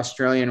 greatest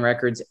Australian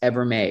records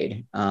ever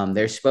made.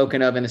 They're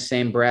spoken of in the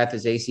same breath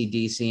as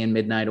AC/DC and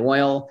Midnight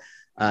Oil,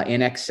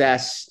 In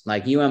Excess,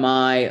 like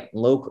UMI,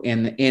 local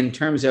in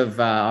terms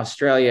of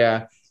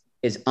Australia,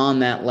 is on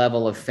that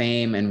level of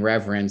fame and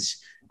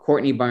reverence.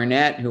 Courtney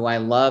Barnett, who I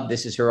love,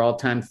 this is her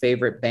all-time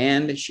favorite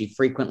band. She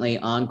frequently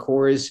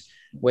encores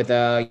with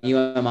a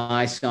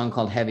UMI song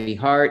called Heavy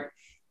Heart.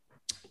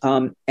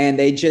 And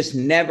they just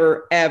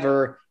never,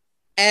 ever,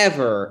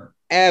 ever,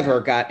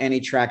 ever got any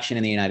traction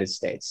in the United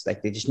States.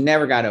 Like, they just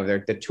never got over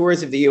there. The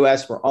tours of the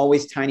US were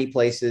always tiny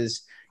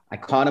places. I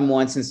caught them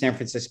once in San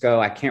Francisco.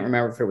 I can't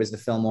remember if it was the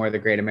Fillmore or the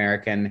Great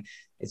American.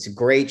 It's a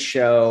great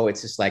show.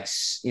 It's just like,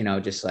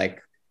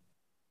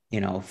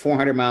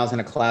 400 miles in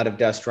a cloud of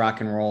dust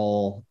rock and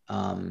roll.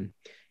 And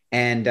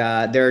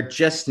they're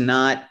just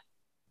not,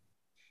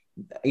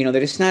 they're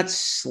just not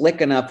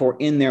slick enough or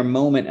in their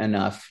moment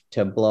enough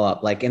to blow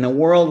up. Like, in a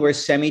world where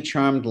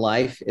Semi-Charmed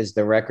Life is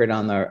the record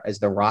is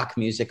the rock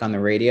music on the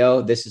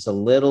radio, this is a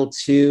little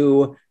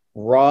too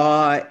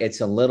raw. It's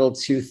a little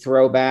too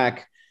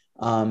throwback.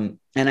 And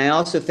I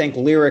also think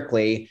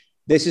lyrically,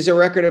 this is a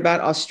record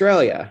about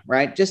Australia,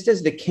 right? Just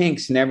as the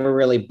Kinks never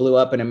really blew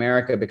up in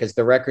America because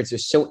the records are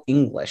so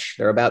English.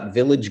 They're about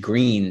village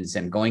greens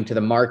and going to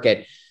the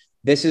market.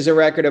 This is a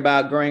record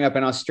about growing up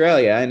in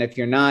Australia. And if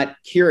you're not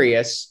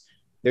curious,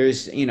 there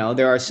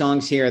are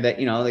songs here that,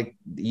 like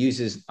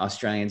uses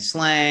Australian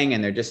slang,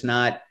 and they're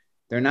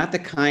not the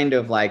kind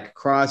of like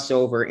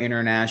crossover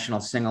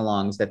international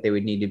sing-alongs that they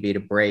would need to be to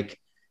break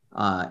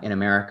in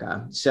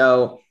America.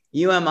 So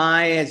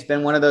UMI has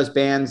been one of those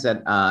bands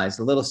that is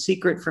a little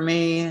secret for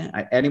me.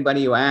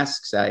 Anybody who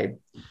asks, I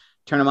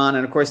turn them on.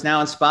 And of course,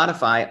 now on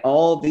Spotify,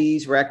 all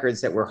these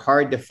records that were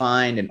hard to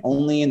find and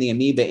only in the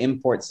Amoeba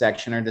import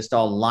section are just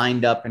all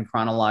lined up in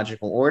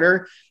chronological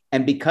order.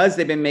 And because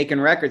they've been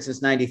making records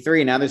since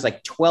 93, now there's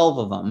like 12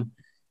 of them.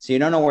 So you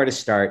don't know where to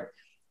start.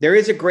 There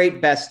is a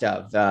great best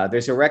of.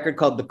 There's a record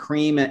called The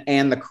Cream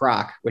and the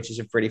Crock, which is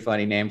a pretty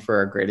funny name for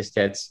our greatest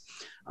hits.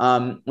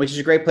 Which is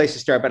a great place to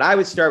start. But I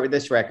would start with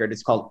this record.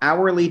 It's called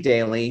Hourly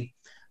Daily.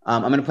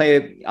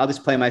 I'll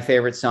just play my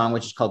favorite song,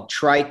 which is called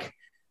Trike.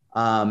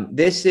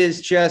 This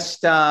is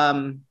just,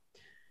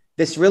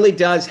 this really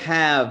does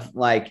have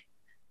like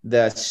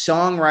the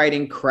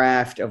songwriting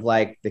craft of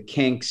like the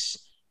Kinks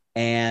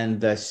and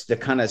the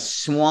kind of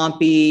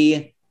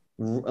swampy,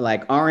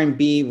 like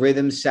R&B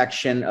rhythm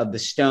section of the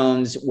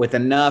Stones with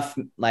enough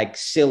like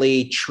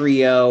silly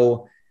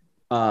trio,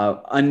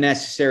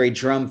 unnecessary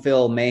drum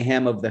fill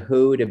mayhem of the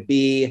Who to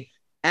be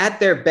at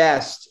their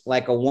best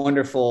like a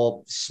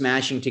wonderful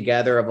smashing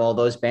together of all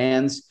those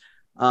bands.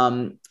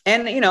 And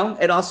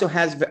it also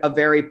has a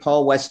very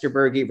Paul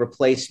Westerbergy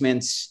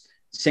Replacements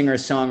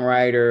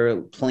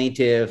singer-songwriter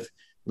plaintive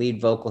lead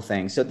vocal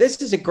thing. So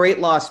this is a great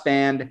lost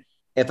band.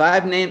 If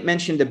I've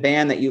mentioned a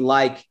band that you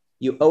like,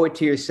 you owe it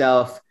to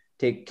yourself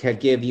to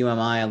give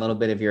UMI a little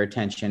bit of your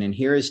attention. And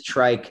here is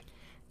Trike.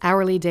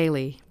 Hourly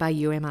Daily by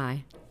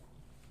UMI.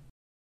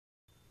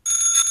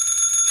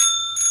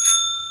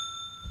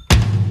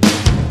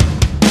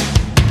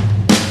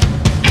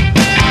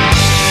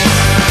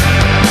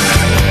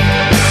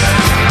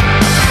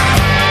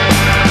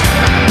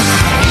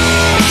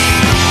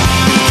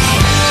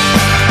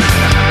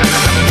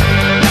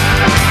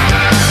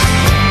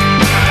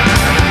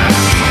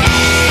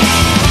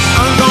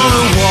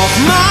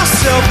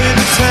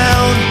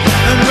 Town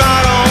and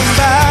ride on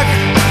back.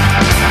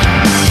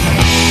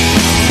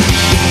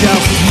 The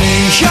gals with me,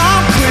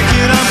 I'm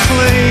cricket, I'm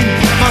clean,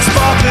 my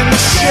sparkling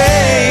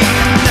machine.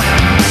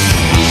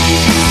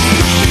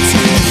 It's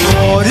in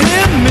 40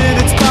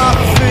 minutes by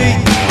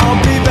feet, I'll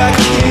be back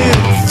here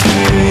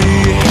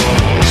free.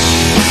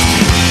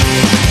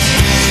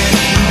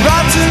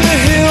 Ride to the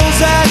hills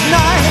at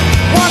night,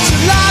 watch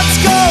the lights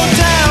go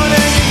down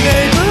and your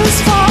neighbors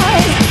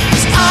fight.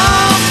 'Cause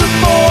I'm the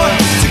boy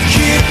to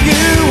keep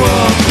you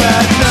up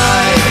at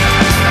night.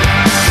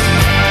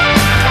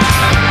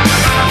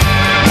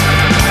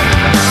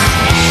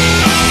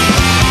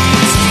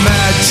 It's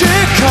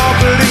magic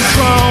carpet and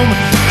chrome,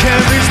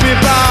 can't reach me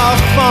by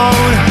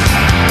phone.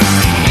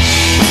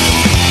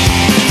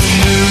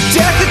 New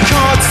deck of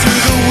cards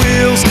through the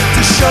wheels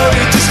to show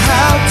you just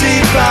how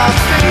deep I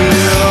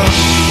feel.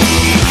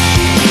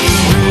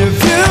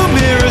 Rearview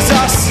mirrors I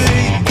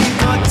see,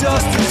 my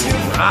dust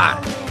until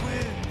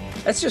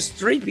That's just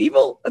three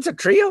people? That's a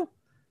trio?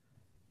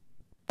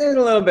 There's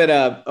a little bit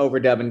of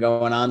overdubbing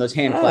going on. Those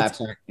hand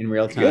claps aren't in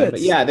real time, good but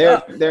yeah,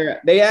 stuff.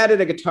 they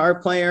added a guitar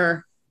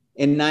player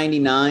in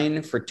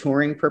 '99 for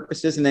touring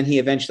purposes, and then he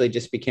eventually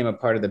just became a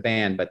part of the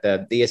band. But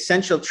the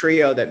essential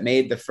trio that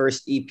made the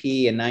first EP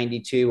in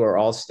 '92 are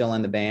all still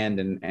in the band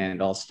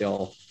and all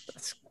still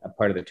a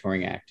part of the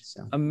touring act.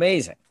 So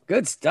amazing,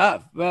 good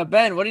stuff.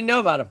 Ben, what do you know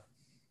about him?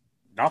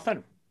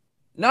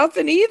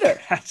 Nothing either.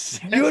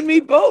 You and me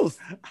both.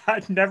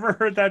 I'd never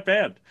heard that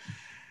band.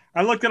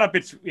 I looked it up.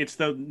 It's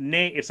the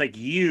name. It's like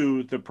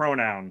you, the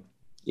pronoun.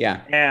 Yeah.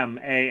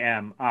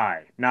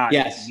 M-A-M-I, not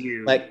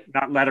you,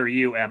 not letter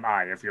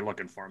U-M-I. If you're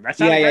looking for him,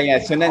 that's yeah.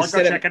 So I'll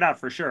go check it out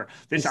for sure.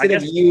 Instead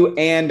of you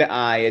and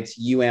I, it's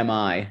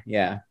U-M-I.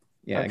 Yeah.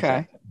 Okay.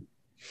 Exactly.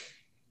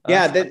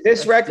 Yeah,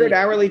 this record,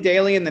 Hourly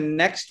Daily, and the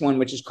next one,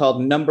 which is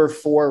called Number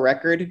 4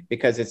 Record,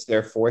 because it's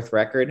their 4th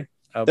record.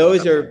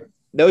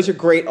 Those are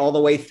great all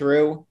the way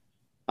through.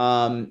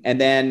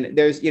 And then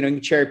there's, you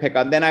can cherry pick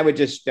on. Then I would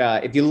just,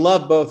 if you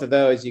love both of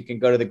those, you can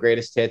go to the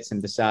greatest hits and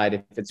decide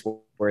if it's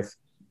worth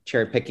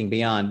cherry picking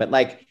beyond. But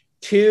like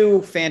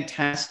 2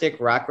 fantastic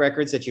rock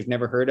records that you've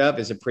never heard of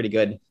is a pretty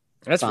good.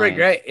 That's pretty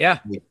great. Yeah.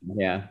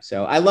 Yeah.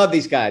 So I love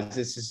these guys.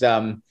 This is,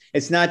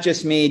 it's not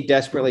just me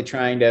desperately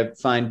trying to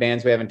find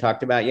bands we haven't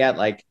talked about yet.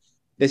 Like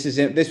this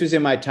was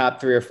in my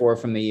top 3 or 4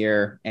 from the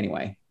year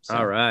anyway. So,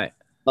 all right.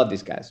 Love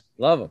these guys.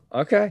 Love them.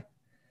 Okay.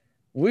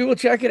 We will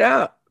check it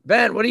out.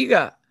 Ben, what do you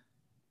got?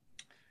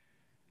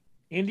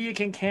 India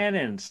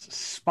Kincannon's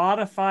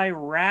Spotify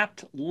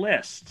Wrapped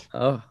list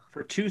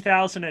for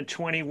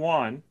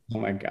 2021. Oh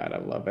my God, I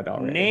love it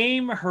already.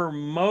 Name her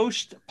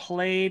most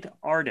played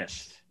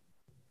artist.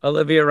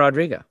 Olivia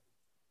Rodrigo.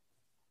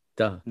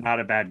 Duh.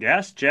 Not a bad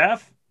guess.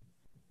 Jeff?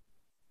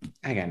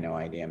 I got no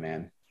idea,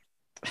 man.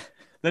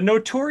 The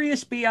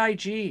Notorious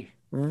B.I.G.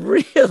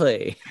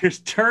 Really?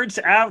 It turns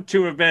out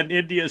to have been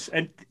India's,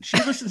 and she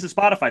listens to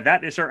Spotify.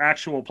 That is her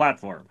actual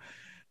platform.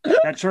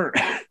 That's her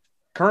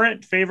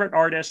current favorite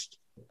artist.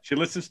 She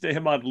listens to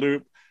him on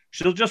loop.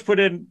 She'll just put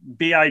in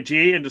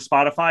B.I.G. into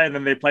Spotify, and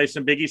then they play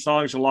some Biggie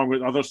songs along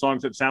with other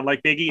songs that sound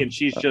like Biggie, and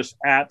she's just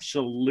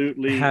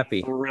absolutely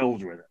happy,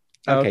 thrilled with it.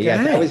 Okay.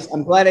 Yeah,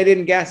 I'm glad I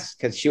didn't guess,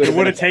 because she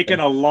would have taken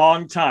a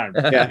long time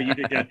for you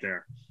to get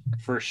there,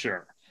 for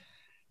sure.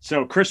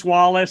 So Chris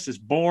Wallace is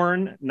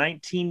born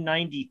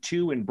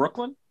 1992 in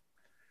Brooklyn.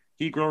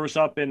 He grows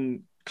up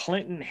in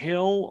Clinton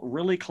Hill,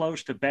 really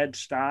close to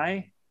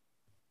Bed-Stuy.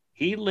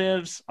 He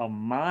lives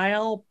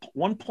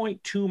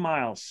 1.2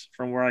 miles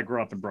from where I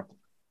grew up in Brooklyn.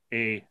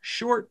 A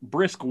short,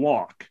 brisk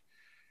walk.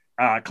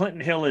 Clinton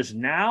Hill is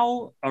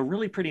now a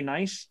really pretty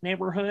nice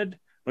neighborhood,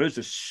 but it's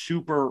a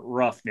super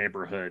rough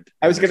neighborhood.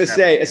 I was going to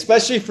say,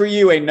 especially for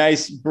you, a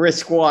nice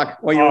brisk walk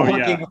while you're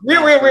walking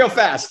real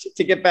fast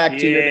to get back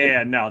to your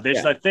neighborhood. No,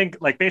 there's I think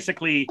like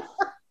basically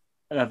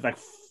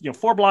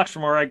 4 blocks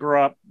from where I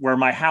grew up, where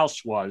my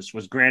house was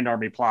Grand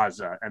Army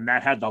Plaza, and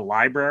that had the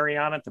library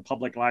on it, the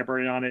public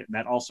library on it, and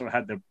that also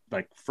had the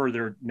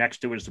further next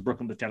to it is the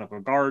Brooklyn Botanical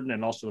Garden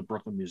and also the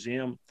Brooklyn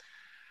Museum.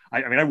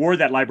 I mean, I wore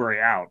that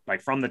library out.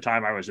 Like from the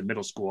time I was in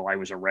middle school, I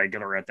was a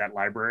regular at that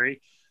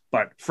library.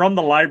 But from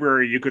the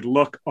library, you could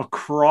look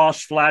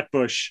across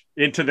Flatbush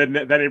into that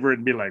neighborhood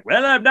and be like,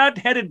 well, I'm not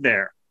headed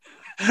there.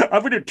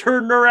 I'm going to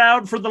turn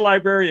around for the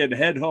library and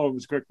head home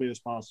as quickly as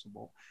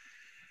possible.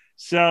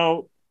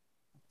 So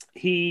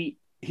he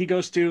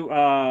goes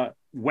to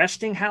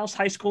Westinghouse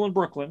High School in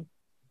Brooklyn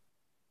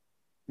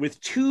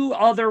with 2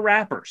 other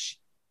rappers.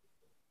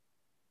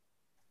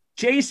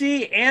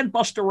 Jay-Z and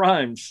Busta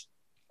Rhymes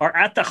are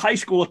at the high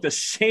school at the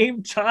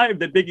same time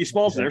that Biggie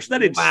Smalls is there. Isn't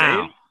that insane?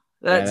 Wow.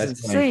 That's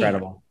insane.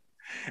 Incredible.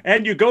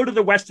 And you go to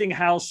the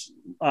Westinghouse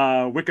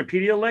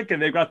Wikipedia link,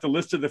 and they've got the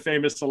list of the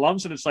famous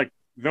alums, and it's like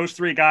those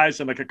 3 guys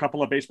and like a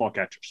couple of baseball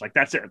catchers. Like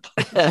that's it.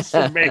 It's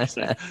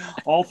amazing.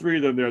 All 3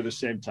 of them there at the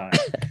same time.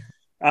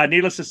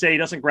 Needless to say, he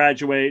doesn't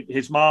graduate.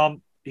 His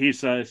mom,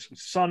 he's a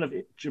son of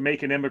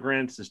Jamaican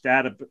immigrants. His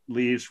dad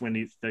leaves when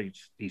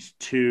he's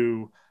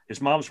 2.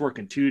 His mom's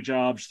working 2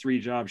 jobs, 3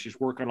 jobs. She's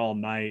working all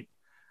night.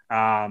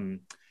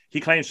 He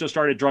claims to have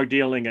started drug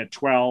dealing at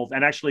 12.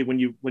 And actually, when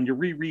you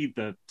reread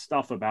the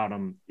stuff about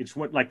him, it's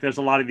there's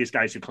a lot of these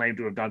guys who claim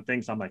to have done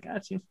things. I'm like,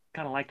 that seems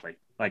kind of likely.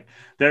 Like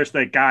there's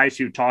the guys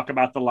who talk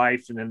about the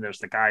life, and then there's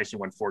the guys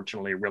who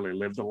unfortunately really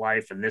live the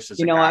life. And this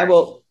is, I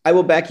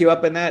will back you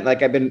up in that.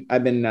 Like I've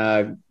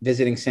been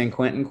visiting San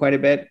Quentin quite a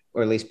bit,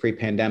 or at least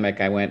pre-pandemic.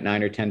 I went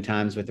 9 or 10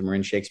 times with the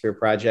Marin Shakespeare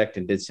Project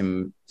and did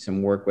some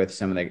work with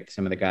some of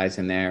the guys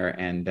in there.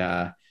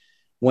 And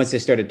once they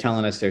started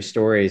telling us their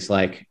stories,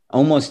 like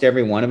almost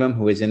every one of them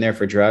who was in there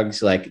for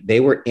drugs, like they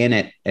were in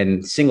it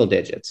in single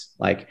digits.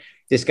 Like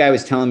this guy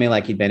was telling me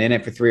like he'd been in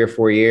it for 3 or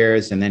 4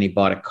 years, and then he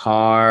bought a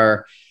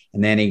car,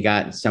 and then he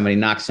got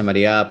knocked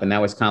somebody up, and that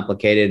was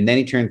complicated. And then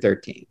he turned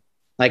 13.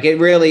 Like it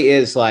really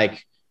is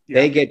like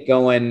they get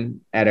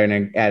going at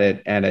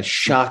a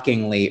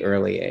shockingly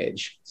early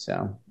age.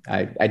 So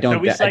I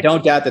don't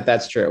doubt that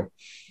that's true.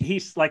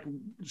 He's like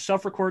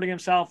self-recording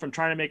himself and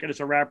trying to make it as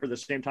a rapper. At the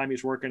same time,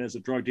 he's working as a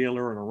drug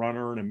dealer and a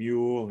runner and a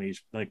mule. And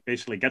he's like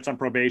basically gets on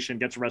probation,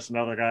 gets arrested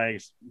another guy,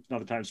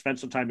 another time, spends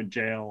some time in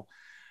jail.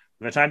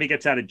 By the time he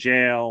gets out of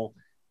jail,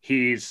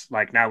 he's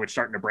like, now it's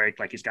starting to break.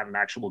 Like he's got an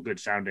actual good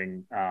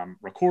sounding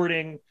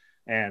recording,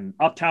 and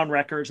Uptown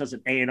Records has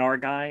an A&R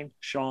guy,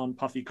 Sean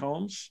Puffy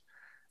Combs.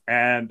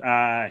 And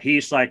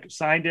he's like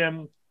signed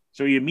him.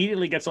 So he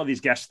immediately gets all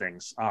these guest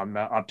things on the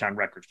Uptown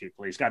Records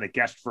people. He's got a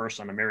guest verse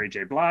on a Mary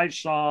J.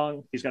 Blige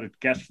song. He's got a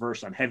guest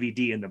verse on Heavy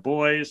D and the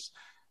Boys.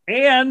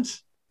 And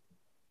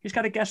he's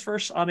got a guest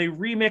verse on a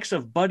remix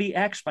of Buddy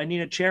X by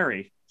Nina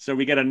Cherry. So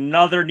we get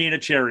another Nina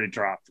Cherry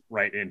drop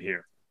right in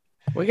here.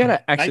 We got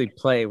to actually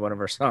play one of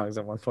her songs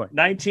at one point.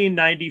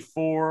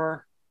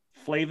 1994,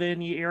 Flava in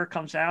the Ear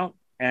comes out.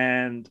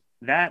 And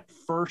that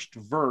first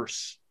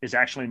verse is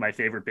actually my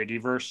favorite Biggie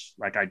verse.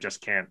 Like, I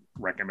just can't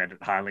recommend it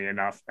highly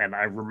enough. And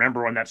I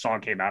remember when that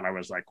song came out, I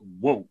was like,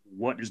 whoa,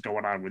 what is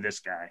going on with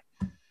this guy?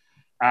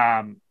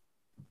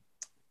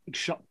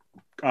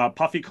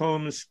 Puffy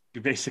Combs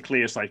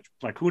basically is like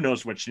who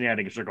knows what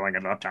shenanigans are going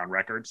on at Uptown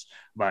Records,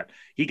 but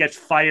he gets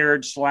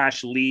fired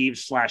 /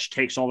 leaves /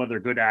 takes all of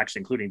their good acts,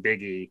 including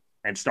Biggie,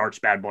 and starts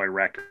Bad Boy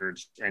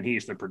Records. And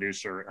he's the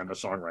producer and the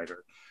songwriter.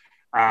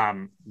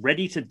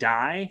 Ready to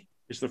Die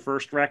is the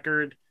first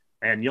record,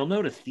 and you'll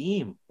note a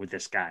theme with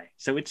this guy.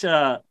 So it's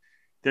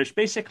there's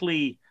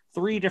basically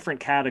 3 different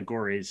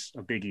categories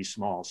of Biggie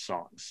Smalls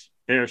songs.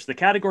 There's the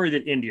category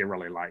that India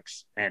really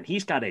likes, and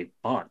he's got a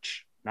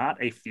bunch,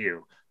 not a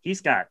few.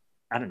 He's got,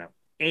 I don't know,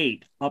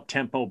 8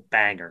 up-tempo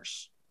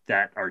bangers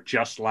that are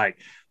just like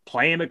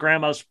play him at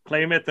grandma's,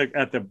 play him at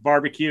the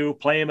barbecue,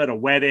 play him at a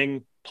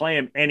wedding, play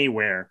him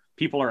anywhere.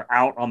 People are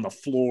out on the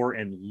floor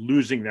and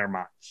losing their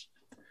minds.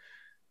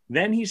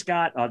 Then he's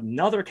got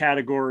another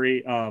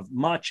category of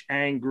much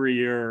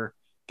angrier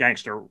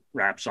gangster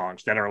rap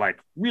songs that are like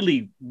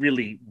really,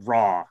 really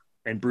raw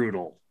and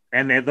brutal.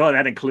 And though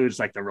that includes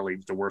like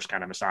the worst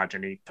kind of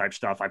misogyny type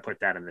stuff, I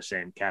put that in the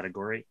same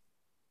category.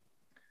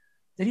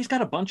 Then he's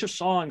got a bunch of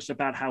songs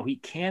about how he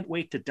can't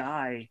wait to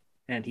die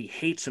and he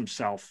hates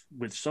himself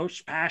with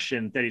such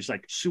passion that he's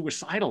like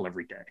suicidal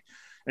every day.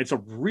 It's a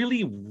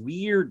really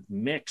weird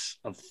mix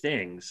of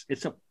things.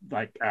 It's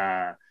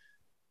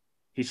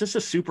he's just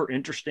a super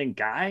interesting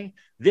guy.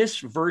 This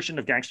version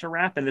of gangster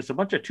rap, and there's a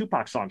bunch of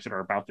Tupac songs that are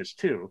about this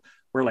too,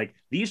 where like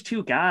these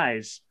two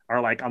guys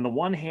are like on the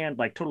one hand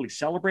like totally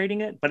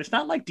celebrating it, but it's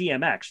not like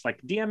DMX. Like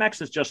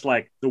DMX is just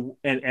like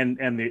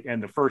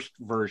the first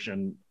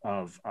version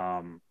of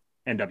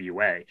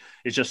NWA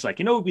is just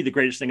like, it would be the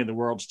greatest thing in the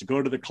world is to go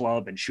to the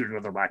club and shoot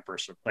another black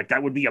person. Like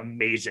that would be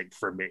amazing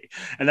for me,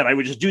 and then I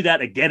would just do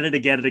that again and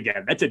again and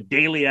again. That's a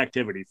daily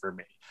activity for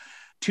me.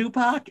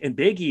 Tupac and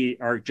Biggie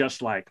are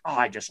just like,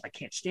 I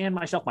can't stand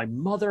myself. My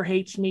mother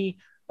hates me.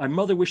 My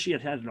mother wished she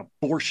had had an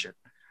abortion.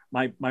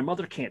 My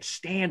mother can't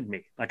stand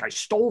me. Like I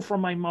stole from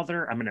my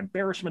mother. I'm an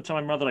embarrassment to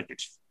my mother. Like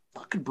it's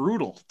fucking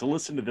brutal to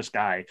listen to this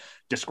guy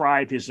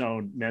describe his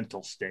own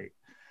mental state,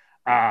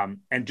 and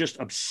just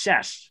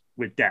obsessed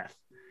with death.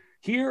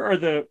 Here are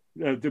the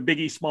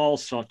Biggie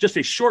Smalls songs, just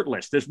a short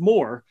list. There's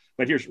more,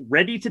 but here's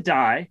Ready to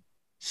Die,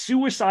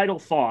 Suicidal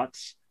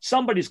Thoughts,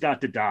 Somebody's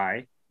Got to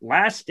Die,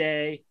 Last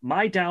Day,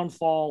 My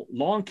Downfall,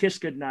 Long Kiss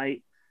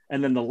Goodnight,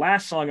 and then the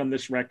last song on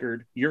this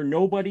record, You're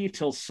Nobody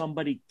Till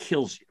Somebody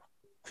Kills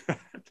You.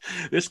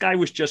 This guy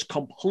was just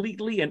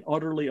completely and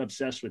utterly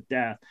obsessed with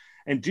death.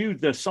 And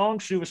dude, the song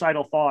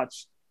Suicidal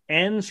Thoughts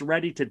ends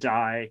Ready to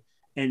Die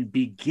and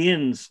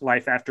begins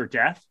Life After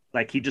Death.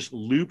 Like he just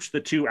loops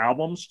the 2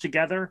 albums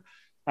together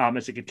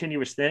as a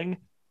continuous thing.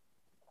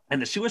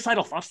 And the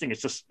Suicidal Thoughts thing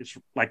is just, it's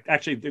like,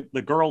 actually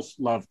the girls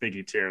love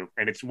Biggie too.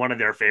 And it's one of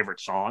their favorite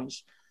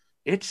songs.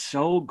 It's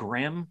so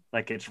grim.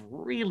 Like it's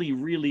really,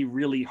 really,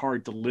 really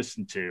hard to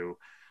listen to.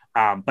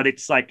 But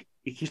it's like,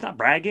 he's not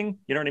bragging.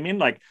 You know what I mean?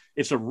 Like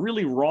it's a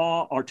really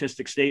raw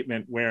artistic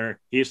statement where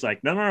he's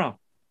like, no.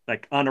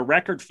 Like on a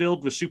record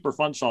filled with super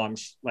fun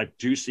songs like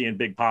Juicy and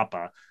Big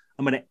Papa,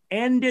 I'm going to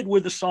end it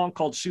with a song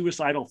called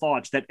Suicidal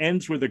Thoughts that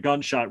ends with a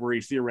gunshot where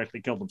he theoretically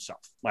killed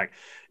himself. Like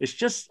it's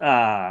just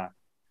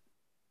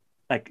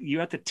like you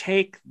have to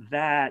take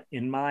that,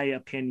 in my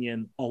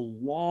opinion,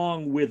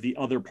 along with the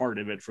other part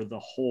of it for the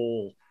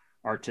whole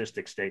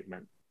artistic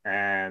statement.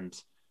 And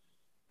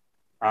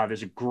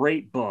there's a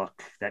great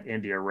book that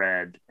India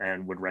read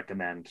and would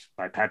recommend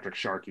by Patrick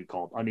Sharkey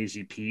called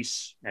Uneasy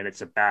Peace. And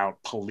it's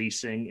about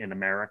policing in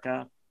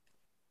America.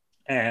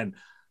 And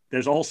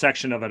there's a whole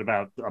section of it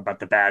about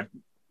the bad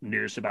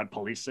news about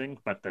policing,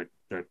 but the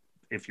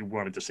if you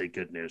wanted to say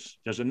good news,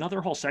 there's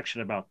another whole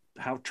section about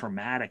how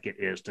traumatic it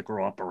is to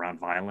grow up around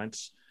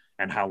violence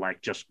and how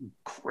like just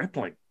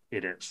crippling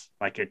it is.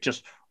 Like it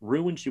just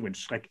ruins you. And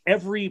like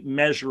every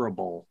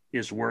measurable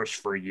is worse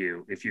for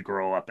you if you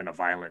grow up in a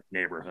violent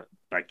neighborhood.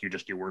 Like you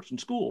just do worse in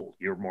school.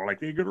 You're more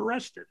likely to get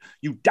arrested.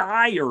 You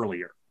die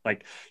earlier.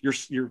 Like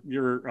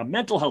your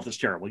mental health is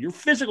terrible. Your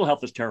physical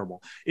health is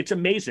terrible. It's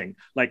amazing.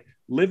 Like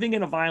living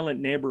in a violent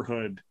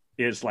neighborhood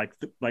is like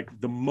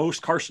the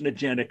most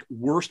carcinogenic,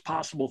 worst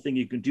possible thing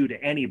you can do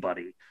to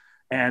anybody.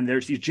 And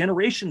there's these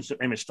generations,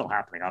 I mean, it's still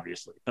happening,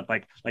 obviously, but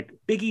like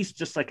Biggie's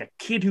just like a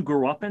kid who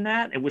grew up in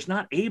that and was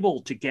not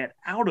able to get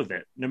out of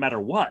it no matter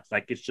what.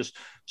 Like, it's just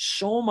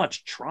so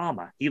much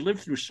trauma. He lived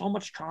through so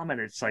much trauma,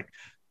 and it's like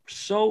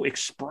so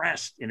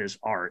expressed in his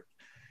art.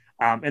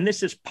 And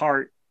this is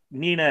part,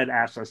 Nina had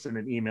asked us in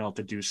an email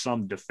to do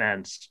some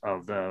defense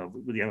of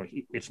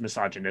it's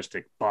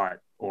misogynistic,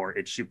 or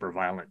it's super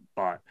violent,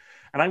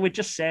 and I would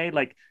just say,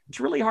 like,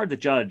 it's really hard to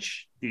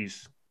judge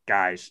these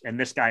guys, and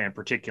this guy in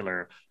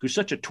particular, who's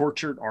such a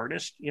tortured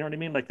artist. You know what I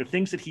mean? Like, the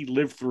things that he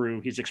lived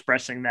through, he's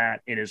expressing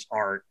that in his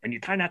art, and you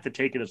kind of have to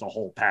take it as a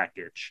whole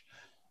package,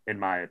 in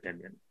my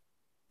opinion.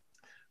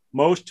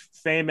 Most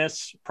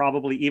famous,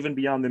 probably even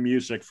beyond the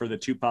music, for the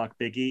Tupac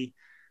Biggie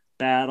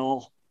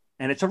battle.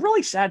 And it's a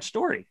really sad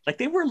story. Like,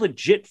 they were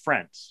legit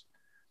friends.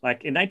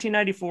 Like, in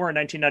 1994 and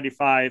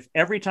 1995,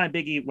 every time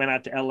Biggie went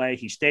out to LA,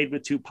 he stayed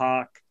with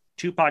Tupac.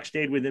 Tupac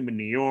stayed with him in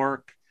New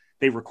York.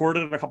 They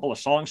recorded a couple of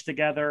songs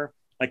together.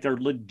 Like, they're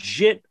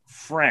legit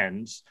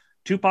friends.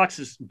 Tupac's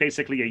is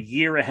basically a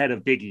year ahead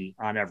of Biggie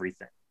on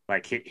everything.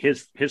 Like,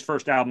 his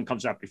first album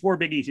comes out before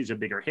Biggie's. He's a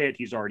bigger hit.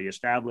 He's already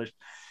established.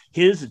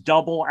 His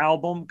double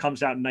album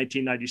comes out in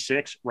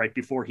 1996, right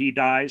before he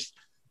dies.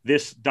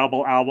 This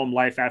double album,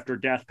 Life After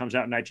Death, comes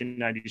out in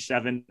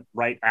 1997,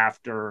 right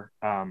after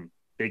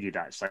Biggie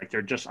dies. Like,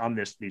 they're just on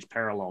these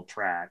parallel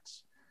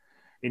tracks.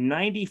 In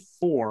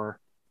 94,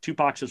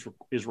 Tupac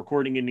is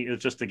recording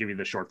just to give you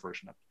the short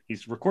version of it.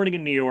 He's recording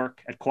in New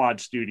York at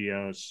Quad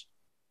Studios,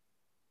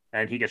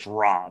 and he gets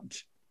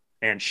robbed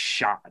and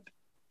shot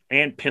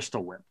and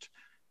pistol whipped,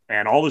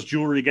 and all his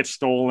jewelry gets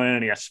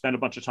stolen. He has to spend a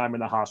bunch of time in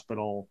the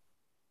hospital.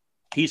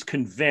 He's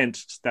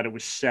convinced that it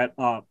was set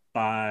up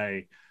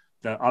by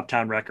the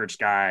Uptown Records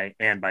guy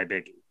and by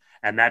Biggie,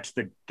 and that's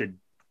the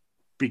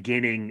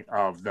beginning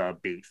of the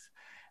beef.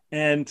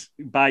 And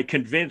by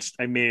convinced,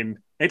 I mean,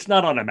 it's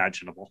not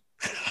unimaginable.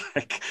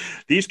 Like,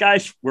 these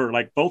guys were,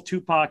 like, both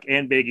Tupac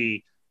and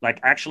Biggie, like,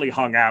 actually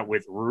hung out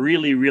with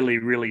really, really,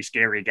 really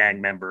scary gang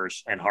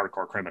members and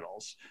hardcore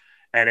criminals.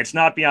 And it's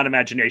not beyond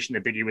imagination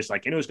that Biggie was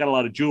like, he's got a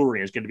lot of jewelry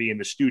and is going to be in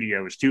the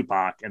studio as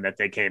Tupac, and that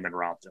they came and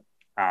robbed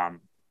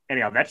him.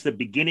 Anyhow, that's the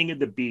beginning of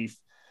the beef,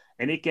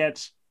 and it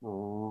gets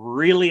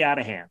really out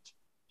of hand,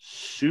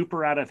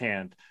 super out of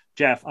hand.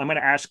 Jeff, I'm going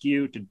to ask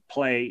you to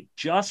play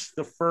just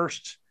the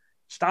first,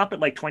 stop at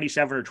like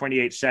 27 or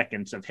 28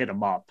 seconds of Hit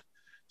 'Em Up,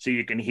 so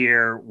you can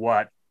hear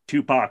what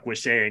Tupac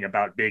was saying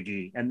about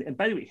Biggie. And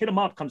by the way, Hit 'Em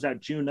Up comes out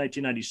June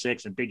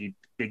 1996, and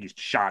Biggie's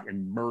shot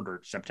and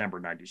murdered September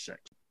 96.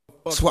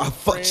 That's why I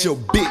fucked your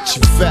bitch,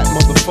 you fat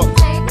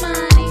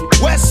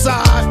motherfucker. West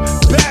Side,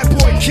 bad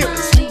boy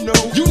killers.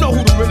 You know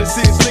who the realest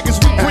is,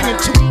 niggas. We bring it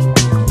to.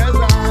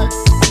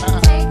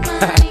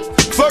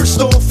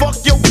 First off, fuck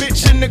your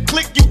bitch in the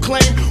clique you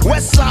claim.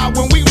 West Side,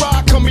 when we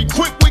ride, come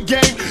equipped with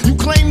game. You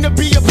claim to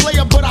be a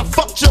player, but I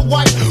fucked your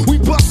wife. We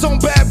bust on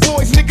bad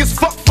boys, niggas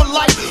fuck for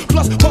life.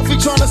 Plus, Puffy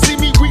tryna see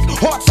me weak,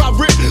 hearts I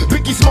rip.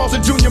 Biggie Smalls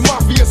and Junior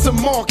Mafia,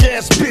 some mark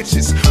ass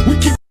bitches. We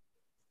keep.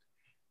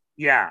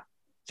 Yeah.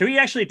 So he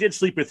actually did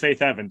sleep with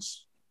Faith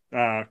Evans,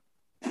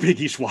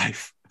 Biggie's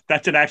wife.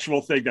 That's an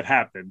actual thing that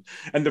happened.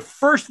 And the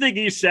first thing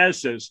he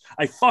says is,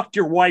 "I fucked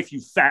your wife,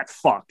 you fat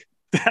fuck."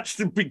 That's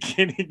the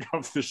beginning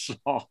of the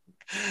song.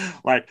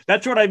 Like,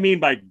 that's what I mean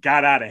by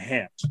got out of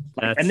hand.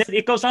 Like, and then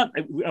it goes on.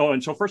 Oh,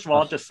 and so first of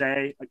all, I'll just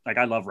say, like,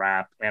 I love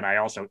rap, and I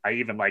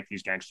even like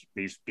these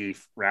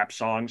beef rap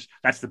songs.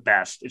 That's the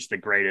best. It's the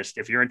greatest.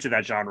 If you're into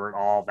that genre at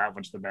all, that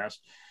one's the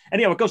best.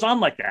 And it goes on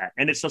like that,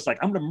 and it's just like,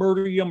 I'm gonna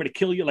murder you, I'm gonna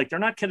kill you. Like, they're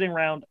not kidding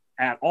around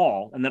at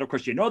all. And then of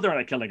course they're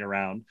not killing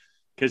around,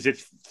 because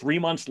it's 3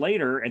 months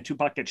later, and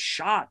Tupac gets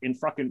shot in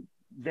fucking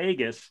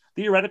Vegas,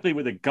 theoretically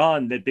with a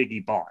gun that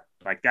Biggie bought.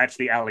 Like, that's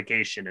the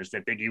allegation, is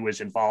that Biggie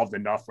was involved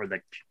enough where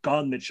the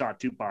gun that shot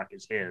Tupac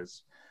is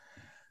his.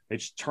 They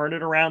just turn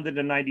it around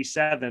into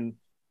 97.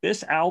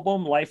 This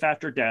album, Life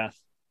After Death,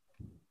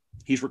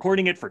 he's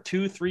recording it for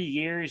 2-3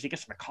 years. He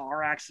gets in a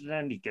car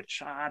accident. He gets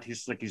shot.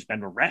 He's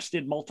been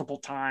arrested multiple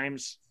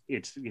times.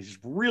 He's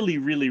really,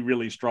 really,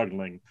 really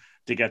struggling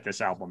to get this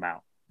album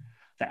out.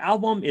 The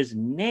album is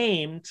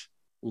named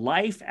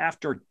Life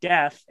After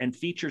Death and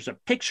features a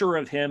picture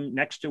of him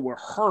next to a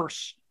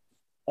hearse,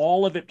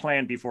 all of it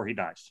planned before he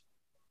dies.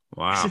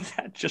 Wow. Isn't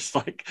that just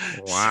like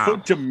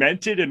so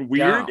demented and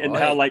weird? Yeah, and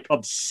how like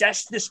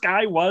obsessed this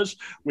guy was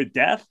with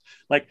death?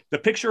 Like, the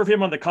picture of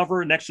him on the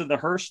cover next to the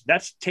hearse,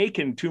 that's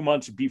taken 2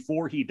 months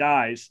before he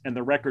dies, and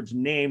the record's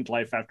named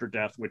Life After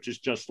Death, which is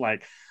just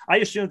like, I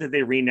assumed that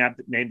they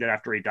named it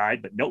after he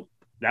died, but nope,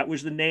 that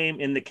was the name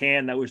in the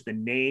can. That was the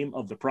name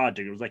of the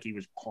project. It was like he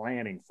was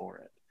planning for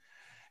it.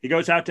 He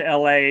goes out to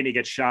LA and he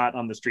gets shot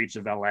on the streets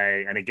of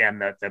LA. And again,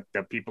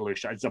 the people who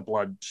shot, it's a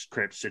blood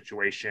crypt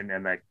situation.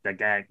 And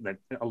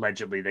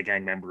allegedly the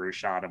gang member who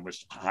shot him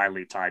was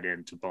highly tied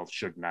into both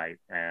Suge Knight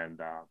and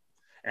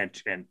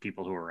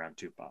people who were around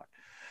Tupac.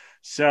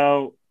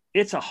 So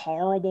it's a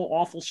horrible,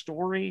 awful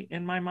story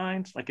in my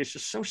mind. Like, it's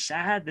just so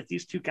sad that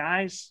these two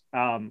guys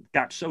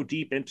got so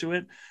deep into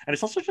it. And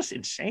it's also just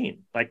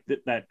insane. Like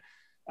that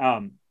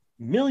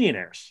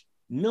millionaires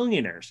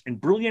and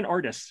brilliant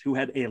artists who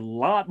had a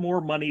lot more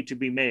money to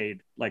be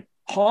made, like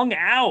hung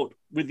out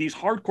with these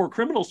hardcore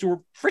criminals who were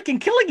freaking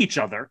killing each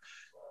other.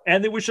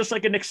 And it was just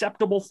like an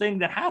acceptable thing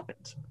that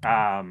happened.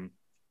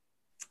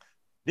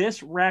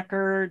 This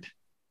record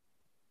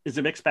is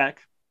a mixed bag.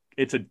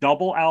 It's a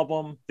double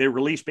album. They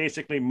released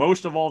basically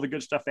most of all the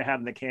good stuff they had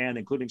in the can,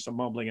 including some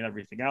mumbling and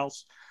everything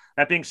else.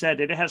 That being said,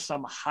 it has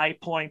some high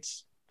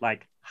points,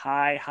 like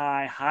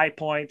high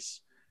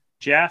points.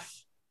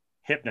 Jeff,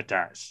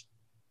 Hypnotize.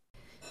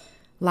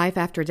 Life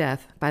After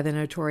Death by the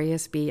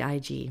Notorious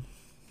B.I.G.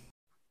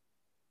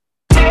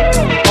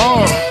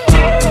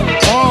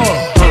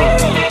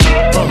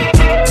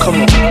 Come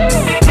on.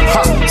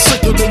 Ha,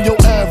 sicker than your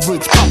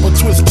average. Papa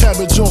twist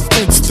cabbage off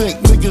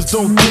instinct. Niggas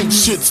don't think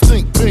shit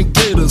stink. Pink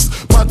Gators,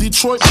 my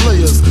Detroit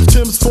players.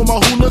 Tim's for my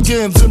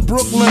hooligans in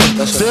Brooklyn.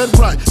 Dead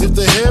right, if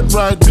the head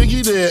right,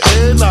 Biggie there,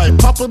 every night.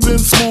 Papa been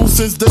smooth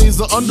since days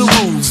of under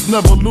rules.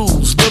 Never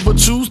lose, never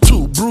choose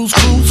to. Bruise,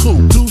 cruise,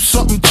 who? Do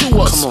something to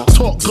us.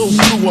 Talk, go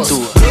through us.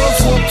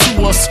 Girls want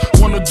to us,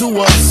 wanna do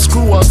us.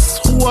 Screw us,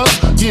 who us?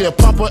 Yeah,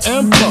 Papa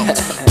and Plum.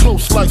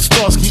 Close like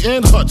Starsky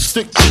and Hutch.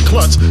 Stick to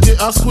clutch. Yeah,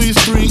 I squeeze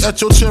 3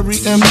 at your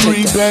cherry M3.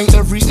 Bang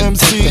every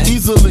MC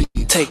easily.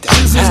 Take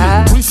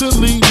that.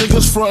 Recently,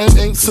 niggas frontin'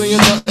 ain't saying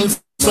nothing.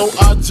 So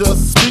I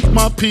just speak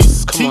my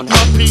peace, keep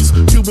my peace.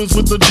 Cubans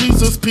with the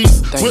Jesus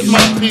peace, with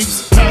my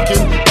peace. Packing,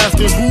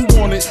 asking who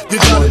want it. You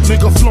got it,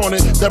 nigga, flaunt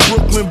it. That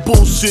Brooklyn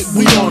bullshit,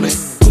 we on it.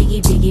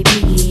 Biggie, biggie,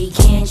 biggie,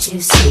 can't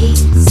you see?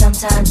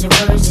 Sometimes your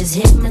words just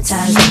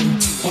hypnotize me.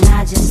 And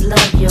I just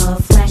love your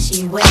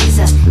flashy ways.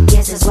 I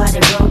guess that's why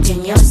they're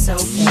broken, you're so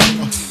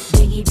fake.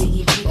 Biggie,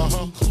 biggie,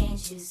 biggie,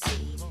 can't you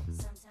see?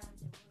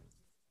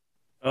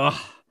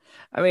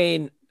 I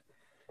mean,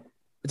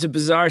 it's a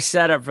bizarre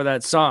setup for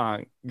that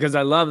song because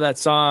I love that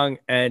song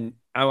and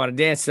I want to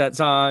dance to that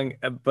song,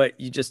 but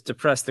you just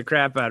depressed the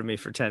crap out of me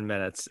for 10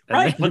 minutes.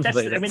 Right. But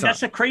that's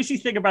the crazy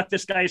thing about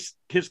this guy's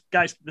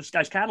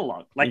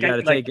catalog. Like, you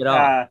gotta take it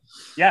off.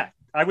 Yeah,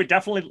 I would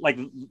definitely like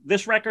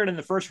this record and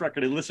the first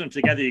record and listen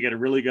together. You get a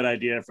really good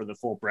idea for the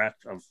full breadth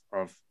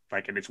of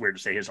like, and it's weird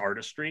to say his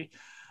artistry.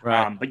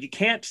 Right. But you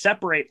can't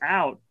separate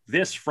out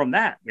this from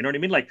that. You know what I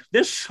mean? Like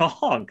this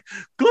song,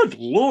 good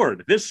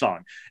Lord, this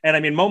song. And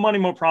I mean, Mo Money,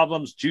 Mo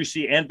Problems,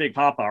 Juicy, and Big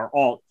Papa are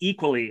all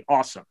equally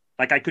awesome.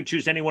 Like I could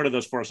choose any one of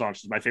those 4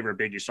 songs as my favorite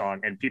Biggie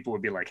song, and people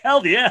would be like,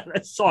 hell yeah,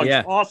 that song's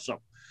awesome.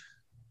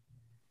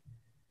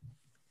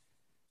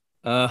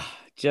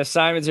 Jeff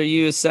Simons, are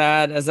you as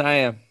sad as I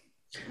am?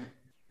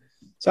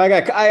 So I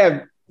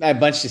have a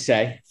bunch to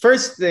say.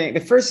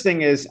 The first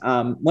thing is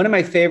one of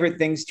my favorite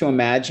things to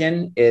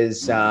imagine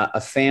is a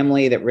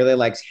family that really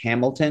likes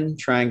Hamilton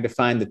trying to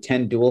find the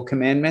 10 dual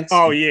commandments.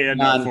 Oh yeah,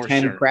 on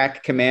 10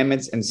 crack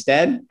commandments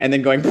instead, and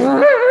then going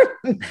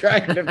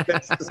trying to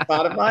fix the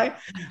Spotify.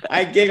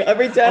 I giggle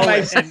every time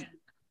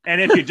and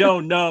if you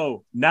don't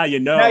know, now you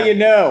know. Now you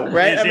know,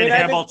 right? It's in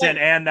Hamilton,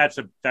 and that's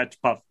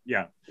Puff.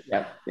 Yeah.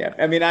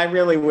 I mean, I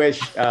really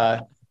wish.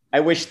 I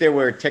wish there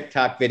were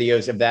TikTok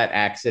videos of that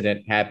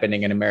accident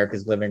happening in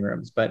America's living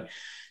rooms. But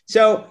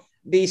so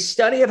the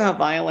study of how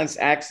violence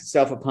acts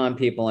itself upon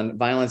people, and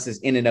violence is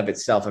in and of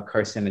itself a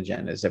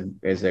carcinogen,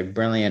 is a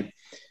brilliant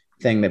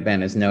thing that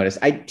Ben has noticed.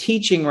 I'm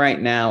teaching right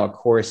now a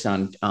course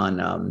on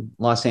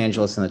Los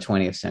Angeles in the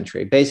 20th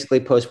century, basically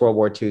post-World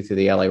War II through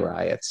the LA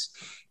riots.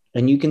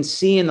 And you can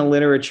see in the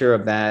literature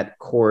of that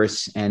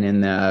course and in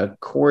the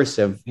course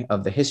of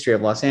the history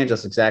of Los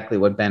Angeles exactly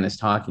what Ben is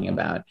talking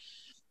about.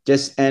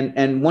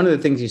 And one of the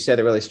things you said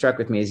that really struck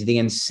with me is the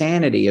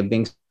insanity of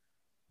being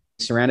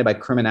surrounded by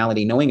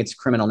criminality, knowing it's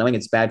criminal, knowing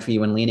it's bad for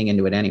you and leaning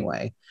into it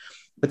anyway.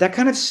 But that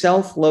kind of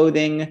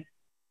self-loathing,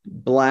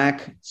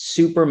 Black,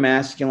 super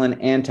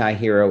masculine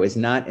anti-hero is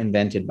not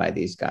invented by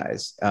these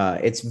guys.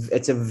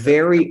 It's a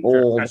very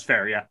old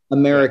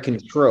American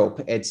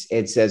trope. It's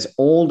as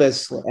old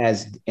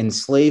as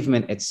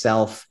enslavement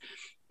itself.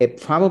 It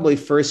probably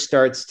first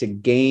starts to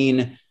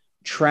gain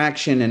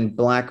traction in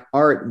Black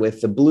art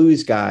with the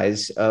blues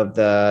guys of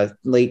the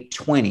late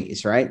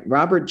 20s, right?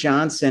 Robert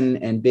Johnson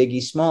and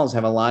Biggie Smalls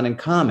have a lot in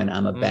common.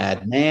 I'm a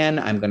bad man.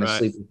 I'm going to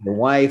sleep with your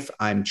wife.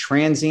 I'm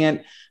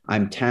transient.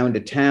 I'm town to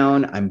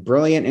town. I'm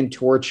brilliant and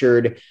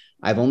tortured.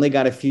 I've only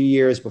got a few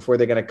years before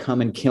they're going to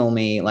come and kill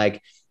me.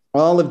 Like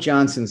all of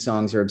Johnson's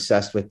songs are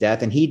obsessed with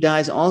death. And he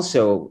dies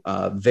also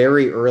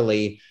very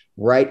early,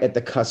 right at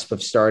the cusp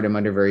of stardom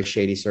under very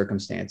shady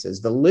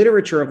circumstances. The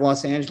literature of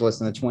Los Angeles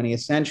in the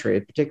 20th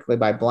century, particularly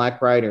by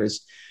Black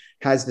writers,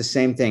 has the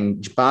same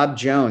thing. Bob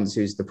Jones,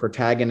 who's the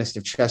protagonist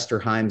of Chester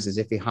Himes' As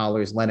If He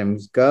Hollers, Let Him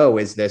Go,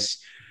 is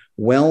this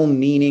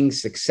well-meaning,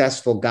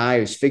 successful guy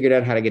who's figured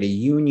out how to get a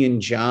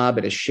union job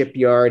at a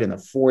shipyard in the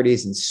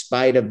 40s in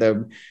spite of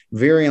the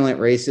virulent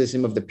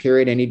racism of the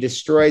period, and he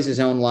destroys his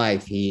own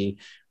life. He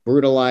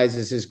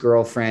brutalizes his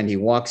girlfriend. He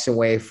walks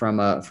away from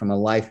a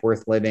life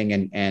worth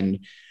living and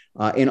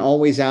in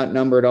Always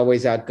Outnumbered,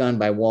 Always Outgunned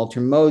by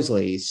Walter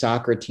Mosley.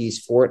 Socrates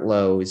Fort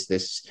Lows,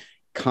 this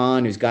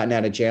con who's gotten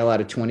out of jail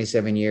out of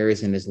 27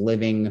 years and is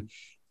living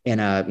in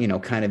a,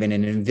 kind of in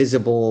an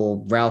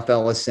invisible Ralph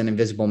Ellison,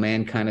 Invisible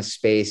Man kind of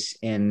space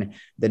in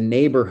the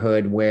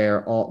neighborhood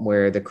where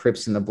the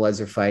Crips and the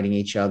Bloods are fighting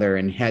each other,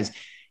 and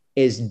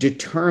is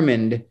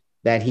determined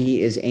that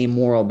he is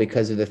amoral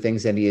because of the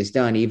things that he has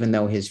done, even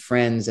though his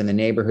friends and the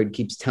neighborhood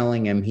keeps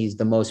telling him he's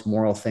the most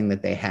moral thing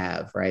that they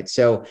have, right?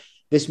 So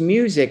this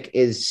music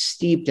is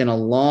steeped in a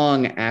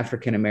long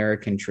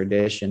African-American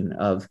tradition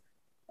of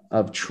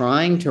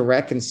trying to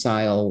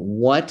reconcile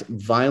what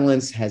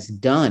violence has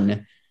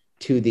done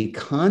to the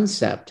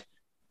concept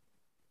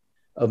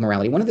of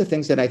morality. One of the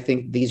things that I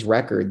think these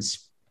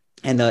records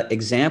and the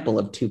example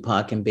of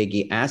Tupac and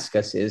Biggie ask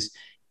us is,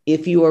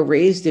 if you are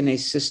raised in a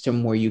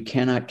system where you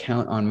cannot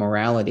count on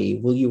morality,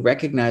 will you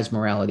recognize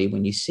morality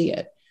when you see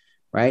it?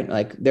 Right?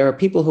 Like, there are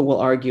people who will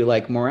argue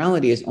like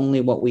morality is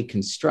only what we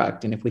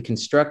construct. And if we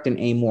construct an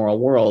amoral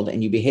world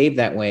and you behave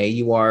that way,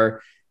 you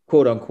are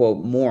quote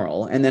unquote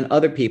moral. And then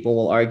other people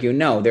will argue,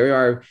 no, there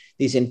are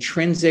these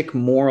intrinsic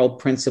moral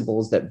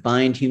principles that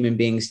bind human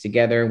beings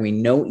together. We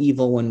know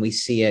evil when we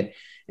see it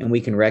and we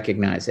can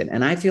recognize it.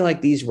 And I feel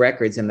like these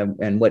records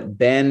and what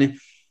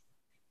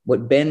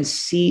Ben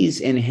sees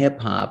in hip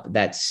hop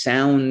that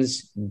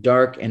sounds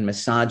dark and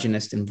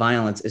misogynist and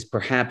violence is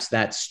perhaps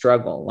that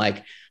struggle.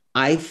 Like,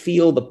 I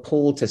feel the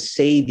pull to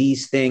say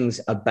these things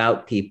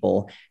about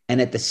people, and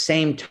at the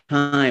same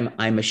time,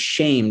 I'm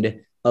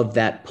ashamed of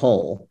that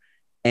pull.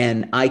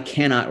 And I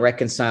cannot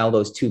reconcile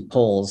those two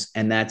poles.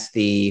 And that's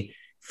the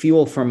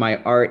fuel for my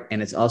art.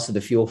 And it's also the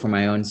fuel for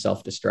my own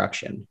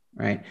self-destruction,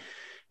 right?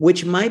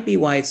 Which might be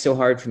why it's so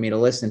hard for me to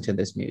listen to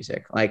this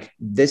music. Like,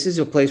 this is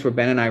a place where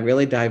Ben and I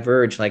really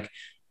diverge. Like,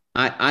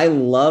 I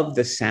love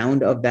the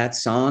sound of that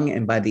song.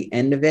 And by the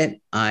end of it,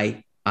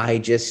 I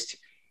just,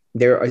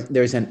 there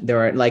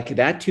are like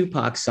that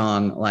Tupac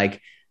song,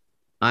 like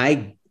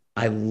I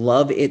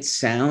love its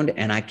sound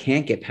and I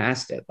can't get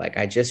past it. Like,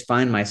 I just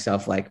find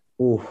myself like,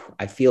 ooh,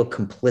 I feel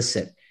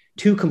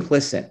too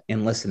complicit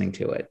in listening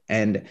to it.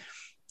 And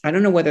I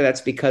don't know whether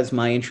that's because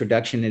my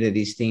introduction into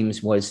these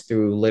themes was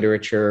through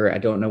literature. I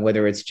don't know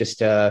whether it's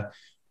just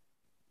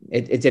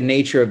it's a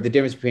nature of the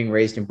difference between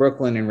raised in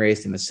Brooklyn and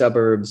raised in the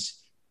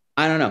suburbs.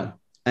 I don't know.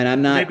 And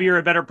I'm not, maybe you're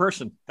a better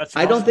person.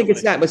 I don't think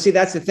it's that, but see,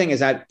 that's the thing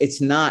is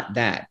it's not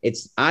that.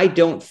 I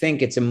don't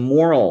think it's a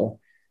moral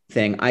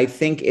thing. I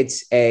think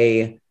it's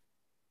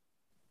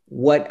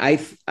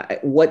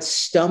what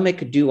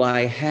stomach do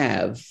I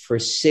have for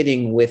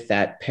sitting with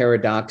that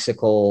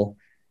paradoxical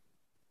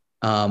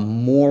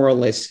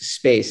moralist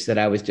space that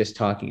I was just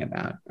talking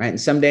about, right?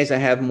 And some days I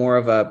have more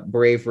of a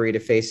bravery to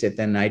face it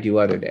than I do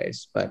other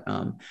days.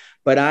 And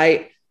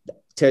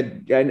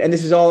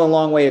this is all a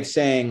long way of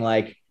saying,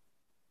 like,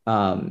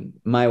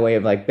 my way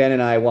of, like, Ben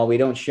and I, while we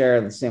don't share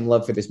the same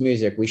love for this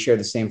music, we share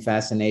the same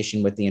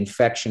fascination with the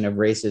infection of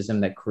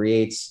racism that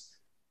creates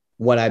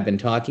what I've been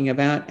talking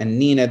about. And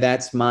Nina,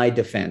 that's my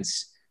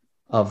defense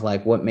of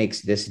like what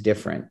makes this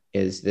different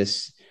is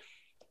this.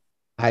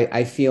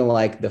 I feel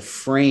like the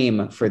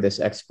frame for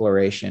this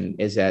exploration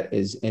is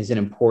an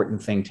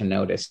important thing to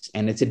notice.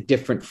 And it's a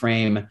different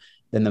frame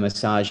than the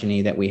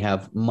misogyny that we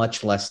have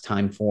much less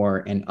time for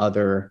in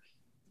other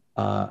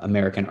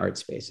American art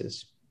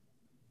spaces.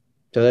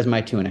 So that's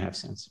my 2.5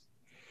 cents.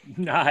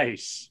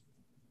 Nice.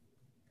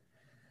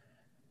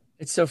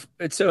 It's so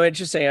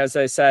interesting as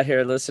I sat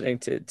here listening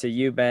to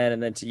you, Ben,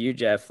 and then to you,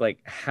 Jeff, like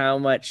how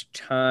much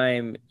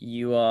time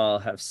you all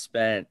have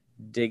spent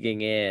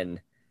digging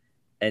in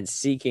and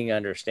seeking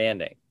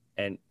understanding,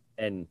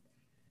 and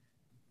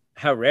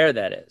how rare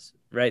that is,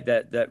 right?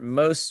 That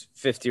most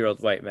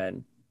 50-year-old white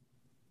men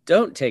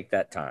don't take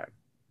that time,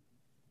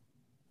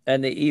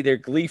 and they either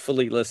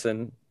gleefully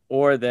listen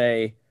or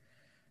they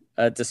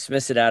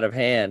dismiss it out of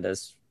hand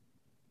as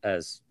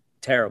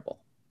terrible.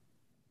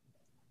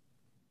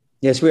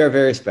 Yes, we are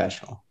very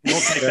special.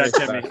 We'll take that,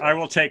 Timmy. I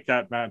will take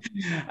that, man.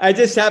 I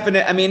just happen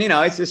to,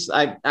 it's just,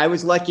 I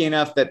was lucky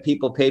enough that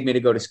people paid me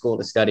to go to school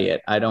to study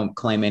it. I don't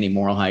claim any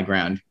moral high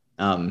ground.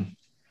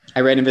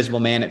 I read Invisible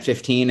Man at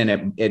 15,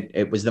 and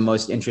it was the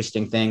most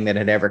interesting thing that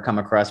had ever come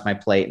across my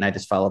plate, and I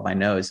just followed my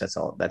nose. That's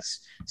all.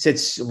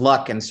 It's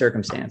luck and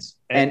circumstance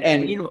and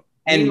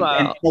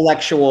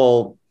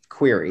intellectual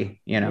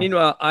query.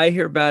 Meanwhile, I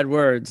hear bad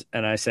words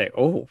and I say,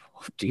 "Oh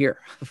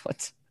dear,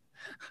 let's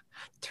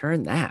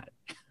turn that."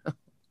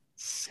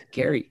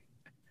 Scary.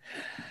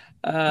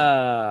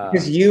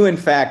 Because you, in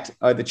fact,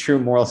 are the true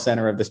moral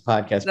center of this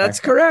podcast. That's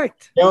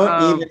correct.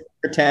 Don't even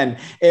pretend.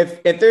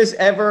 If there's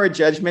ever a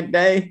judgment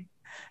day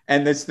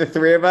and it's the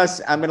three of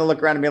us, I'm going to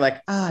look around and be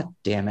like,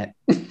 damn it.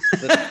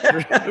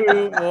 The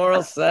true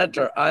moral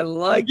center. I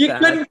like that. You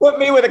couldn't put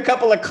me with a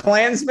couple of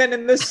Klansmen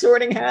in this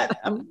sorting hat.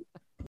 All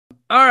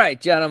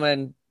right,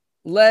 gentlemen,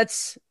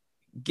 let's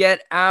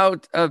get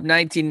out of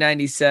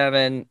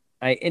 1997.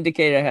 I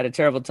indicated I had a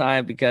terrible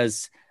time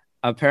because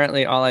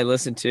apparently all I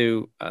listened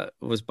to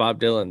was Bob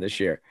Dylan this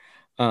year.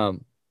 Well,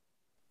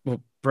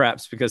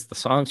 perhaps because the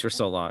songs were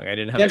so long. I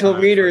didn't have Gentle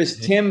time readers,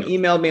 Tim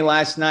emailed me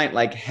last night,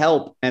 like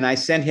help. And I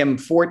sent him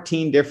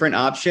 14 different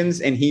options.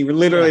 And he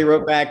literally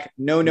wrote back,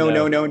 no, and no. Oh,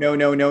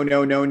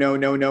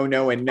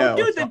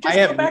 dude, then just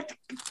go back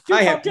to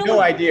I have no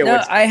idea.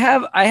 No, I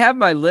have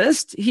my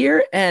list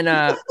here. And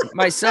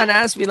my son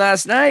asked me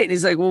last night and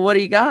he's like, well, what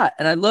do you got?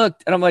 And I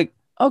looked and I'm like,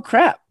 oh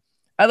crap,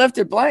 I left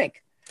it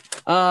blank.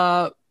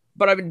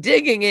 But I've been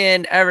digging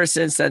in ever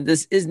since then.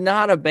 This is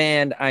not a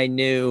band I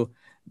knew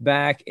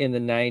back in the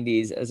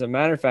 90s. As a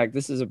matter of fact,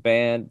 this is a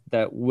band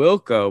that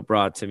Wilco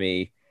brought to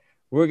me.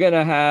 We're going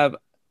to have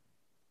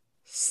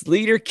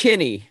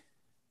Sleater-Kinney.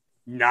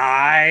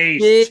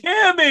 Nice.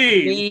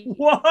 Timmy.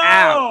 Whoa.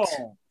 Out.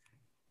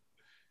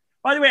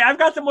 By the way, I've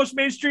got the most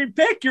mainstream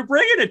pick. You're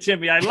bringing it to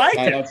me. I like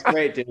it. That's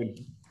great,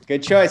 dude.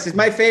 Good choice. It's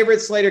my favorite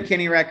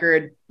Sleater-Kinney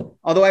record.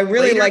 Although I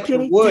really like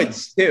the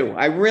Woods too.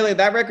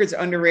 That record's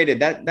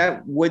underrated.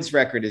 That Woods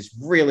record is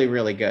really,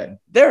 really good.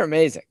 They're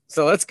amazing.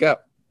 So let's go.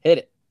 Hit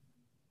it.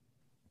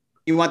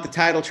 You want the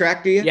title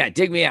track, do you? Yeah,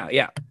 Dig Me Out.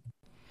 Yeah.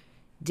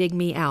 Dig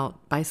Me Out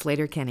by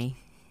Sleater-Kinney.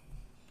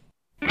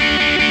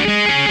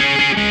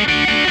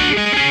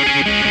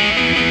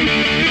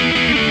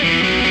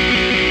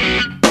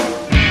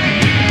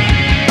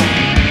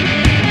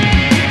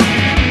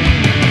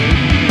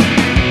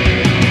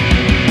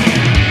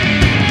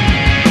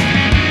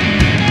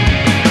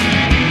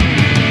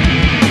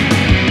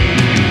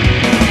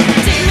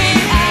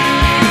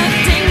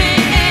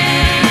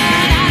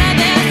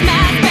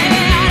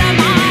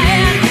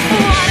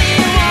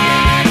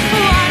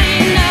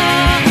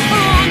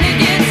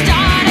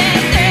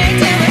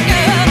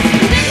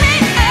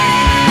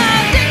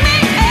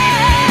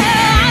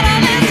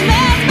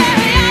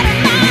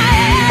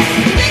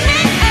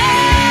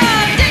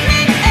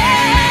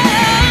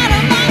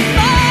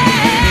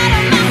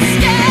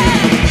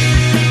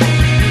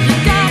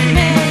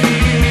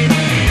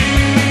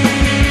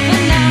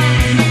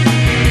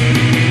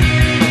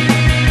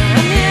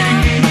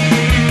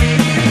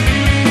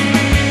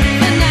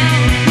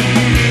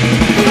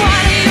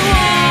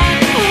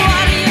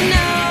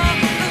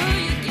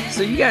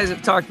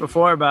 Talked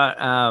before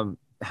about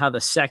how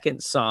the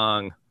second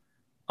song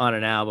on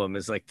an album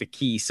is like the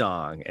key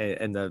song,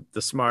 and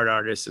the smart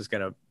artist is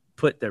going to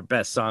put their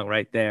best song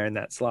right there in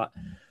that slot.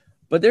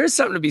 But there's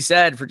something to be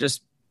said for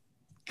just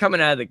coming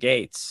out of the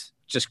gates,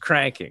 just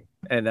cranking,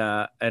 and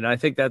I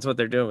think that's what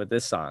they're doing with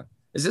this song.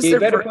 Is this? You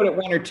better put it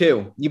 1 or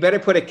 2. You better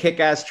put a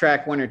kick-ass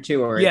track 1 or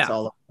 2, or it's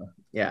all over.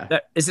 Yeah.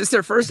 Is this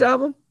their first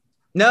album?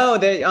 No,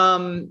 they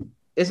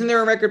isn't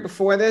there a record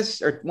before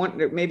this, or one,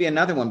 maybe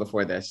another one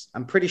before this?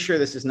 I'm pretty sure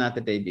this is not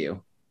the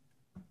debut.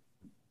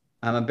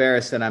 I'm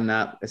embarrassed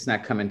that it's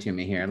not coming to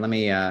me here. Let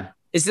me.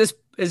 Is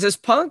this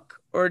punk,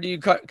 or do you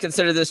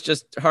consider this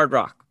just hard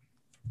rock?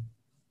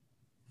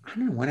 I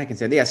don't know what I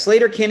consider. Yeah,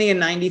 Sleater-Kinney in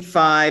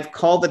 95,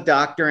 Call the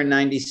Doctor in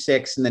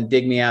 96, and then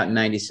Dig Me Out in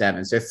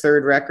 97. It's their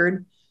third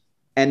record.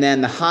 And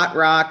then the hot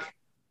rock,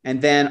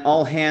 and then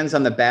All Hands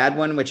on the Bad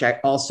One, which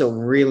I also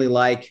really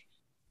like.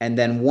 And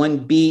then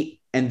One Beat,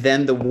 and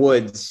then The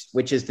Woods,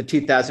 which is the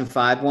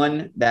 2005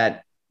 one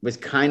that was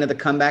kind of the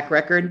comeback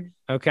record.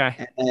 Okay.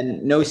 And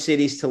then No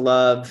Cities to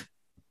Love,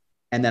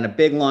 and then a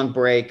big long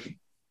break.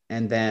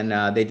 And then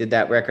they did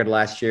that record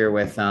last year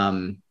with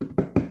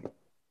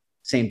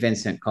St.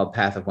 Vincent called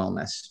Path of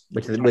Wellness,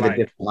 which is with a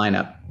different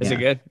lineup. Is it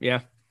good? Yeah.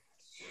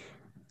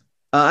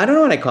 I don't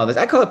know what I call this.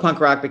 I call it punk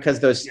rock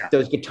because those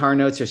guitar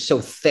notes are so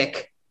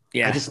thick.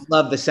 Yeah. I just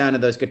love the sound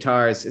of those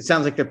guitars. It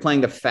sounds like they're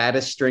playing the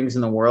fattest strings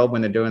in the world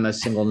when they're doing those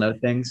single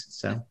note things.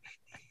 So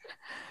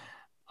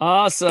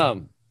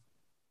awesome.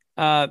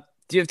 Do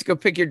you have to go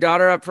pick your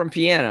daughter up from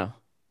piano?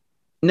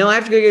 No, I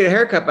have to go get a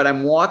haircut, but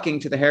I'm walking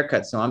to the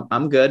haircut, so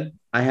I'm good.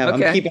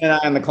 I'm keeping an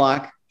eye on the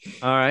clock.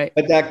 All right.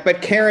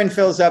 But Karen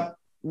fills up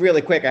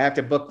really quick. I have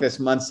to book this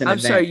months in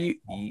advance. I'm sorry,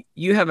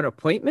 you have an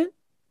appointment?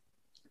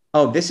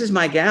 Oh, this is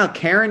my gal.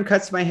 Karen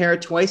cuts my hair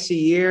twice a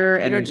year.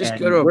 You don't just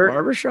go to a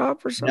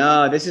barbershop or something?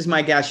 No, this is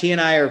my gal. She and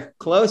I are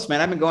close,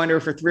 man. I've been going to her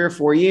for 3 or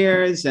 4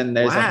 years, and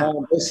there's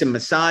some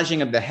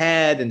massaging of the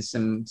head and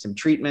some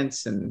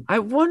treatments. And I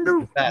wonder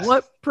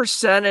what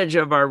percentage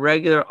of our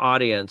regular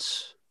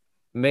audience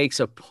makes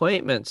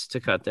appointments to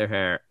cut their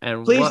hair.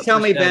 And please tell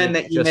me, Ben,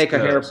 that you make a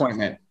hair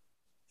appointment.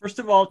 First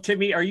of all,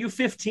 Timmy, are you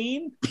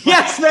 15?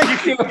 Yes,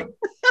 thank you.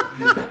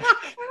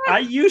 I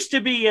used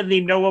to be in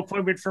the no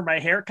appointment for my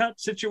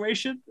haircut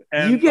situation.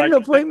 And you get an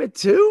appointment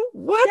too?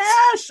 What?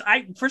 Yes.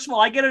 First of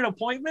all, I get an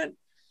appointment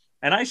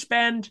and I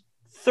spend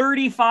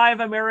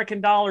 $35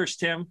 American,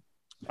 Tim.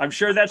 I'm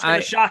sure that's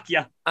going to shock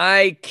you.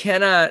 I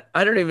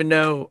don't even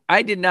know.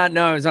 I did not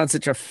know I was on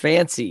such a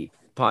fancy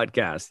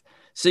podcast.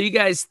 So you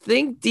guys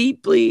think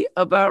deeply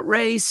about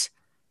race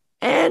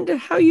and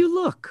how you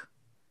look.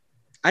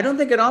 I don't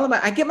think at all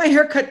about it. I get my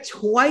hair cut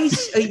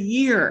twice a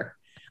year.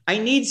 I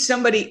need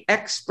somebody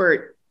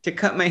expert to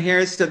cut my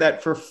hair so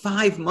that for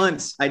 5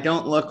 months, I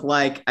don't look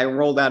like I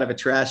rolled out of a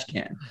trash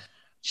can.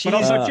 But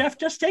also, Jeff,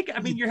 just take it.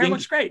 I mean, your hair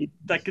looks great.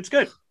 Like, it's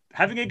good.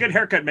 having a good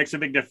haircut makes a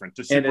big difference.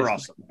 It's super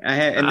awesome.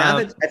 And now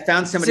that I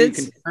found somebody who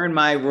can turn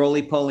my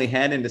roly-poly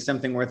head into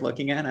something worth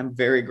looking at, I'm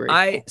very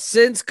grateful.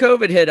 Since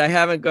COVID hit, I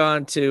haven't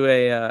gone to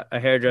a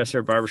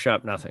hairdresser,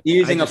 barbershop, nothing. You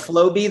using a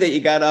Flowbee that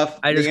you got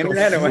off the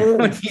internet?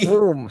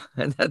 Boom,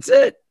 and that's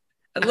it.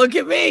 And look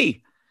at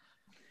me.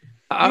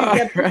 You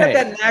got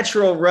that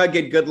natural,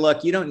 rugged, good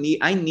look. You don't need.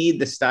 I need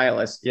the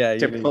stylist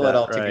to pull it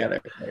all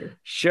together.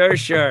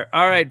 Sure.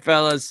 All right,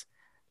 fellas.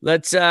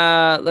 Let's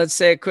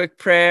say a quick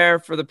prayer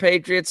for the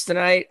Patriots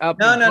tonight.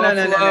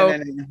 No.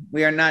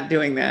 We are not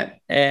doing that.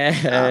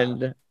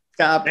 And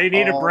stop. They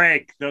need a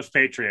break. Those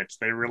Patriots,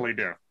 they really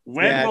do.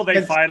 When will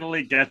they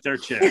finally get their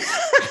chance?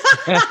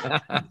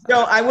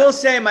 So I will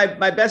say,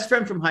 my best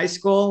friend from high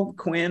school,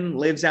 Quinn,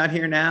 lives out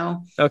here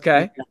now.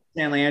 Okay.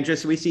 San Leandro.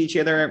 So we see each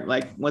other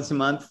like once a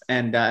month,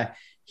 and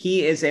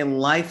he is a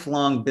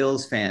lifelong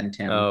Bills fan,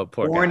 Tim. Oh,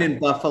 poor Born guy. in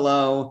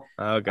Buffalo.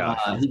 Oh, gosh.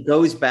 He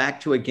goes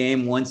back to a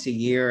game once a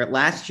year.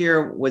 Last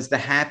year was the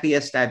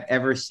happiest I've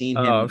ever seen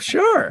him. Oh,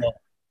 sure.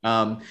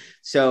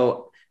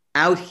 So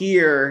out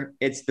here,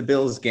 it's the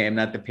Bills game,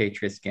 not the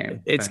Patriots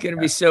game. It's going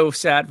to be so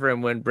sad for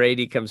him when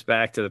Brady comes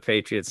back to the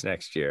Patriots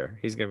next year.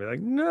 He's going to be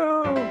like,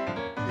 no.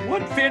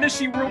 What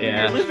fantasy world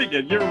are you living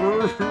in? You're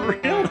really...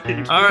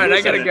 All right,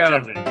 I got to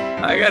go.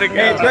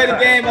 Hey, enjoy the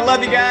game. I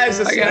love you guys.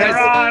 All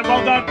right,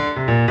 well done.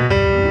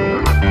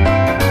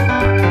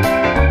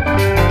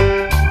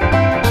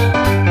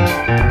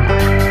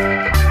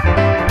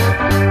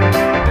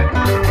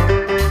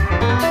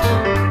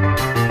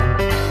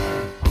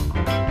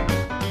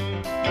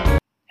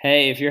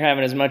 Hey, if you're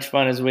having as much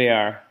fun as we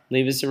are,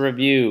 leave us a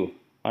review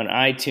on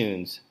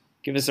iTunes.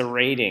 Give us a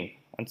rating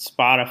on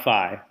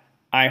Spotify,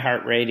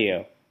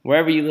 iHeartRadio.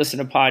 Wherever you listen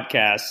to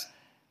podcasts,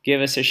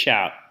 give us a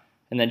shout.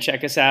 And then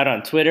check us out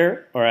on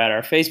Twitter or at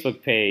our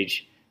Facebook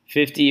page,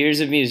 50 Years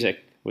of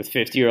Music with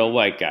 50-Year-Old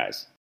White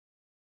Guys.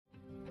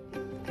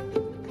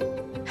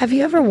 Have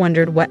you ever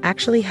wondered what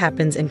actually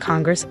happens in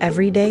Congress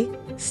every day?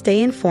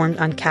 Stay informed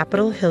on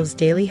Capitol Hill's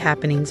daily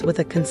happenings with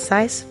a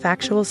concise,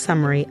 factual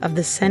summary of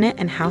the Senate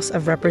and House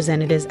of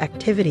Representatives'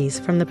 activities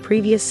from the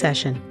previous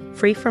session,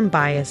 free from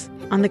bias,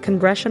 on the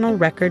Congressional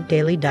Record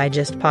Daily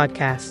Digest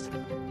podcast.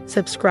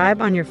 Subscribe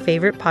on your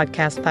favorite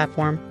podcast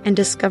platform and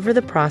discover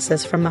the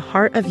process from the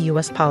heart of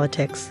U.S.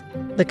 politics.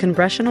 The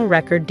Congressional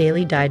Record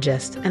Daily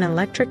Digest, an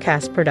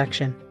Electricast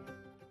production.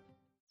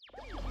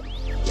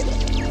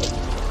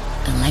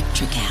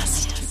 Electricast.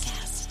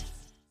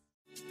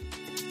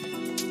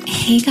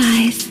 Hey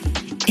guys,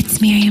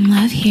 it's Miriam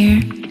Love here,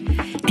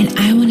 and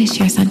I want to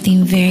share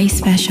something very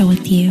special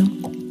with you.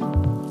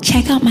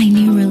 Check out my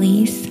new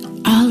release,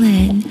 All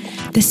In,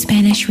 the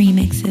Spanish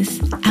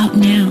remixes, out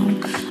now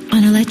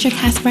on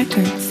Electricast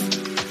Records.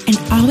 And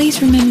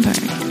always remember,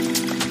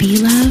 be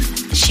love,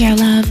 share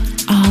love,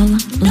 all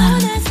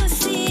love.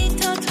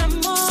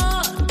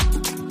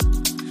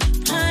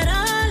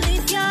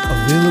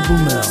 Available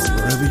now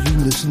wherever you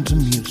listen to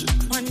music.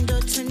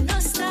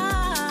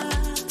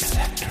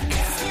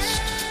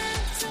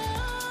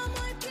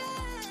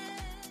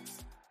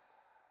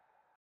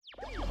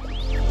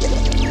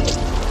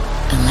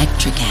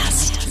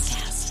 Electricast.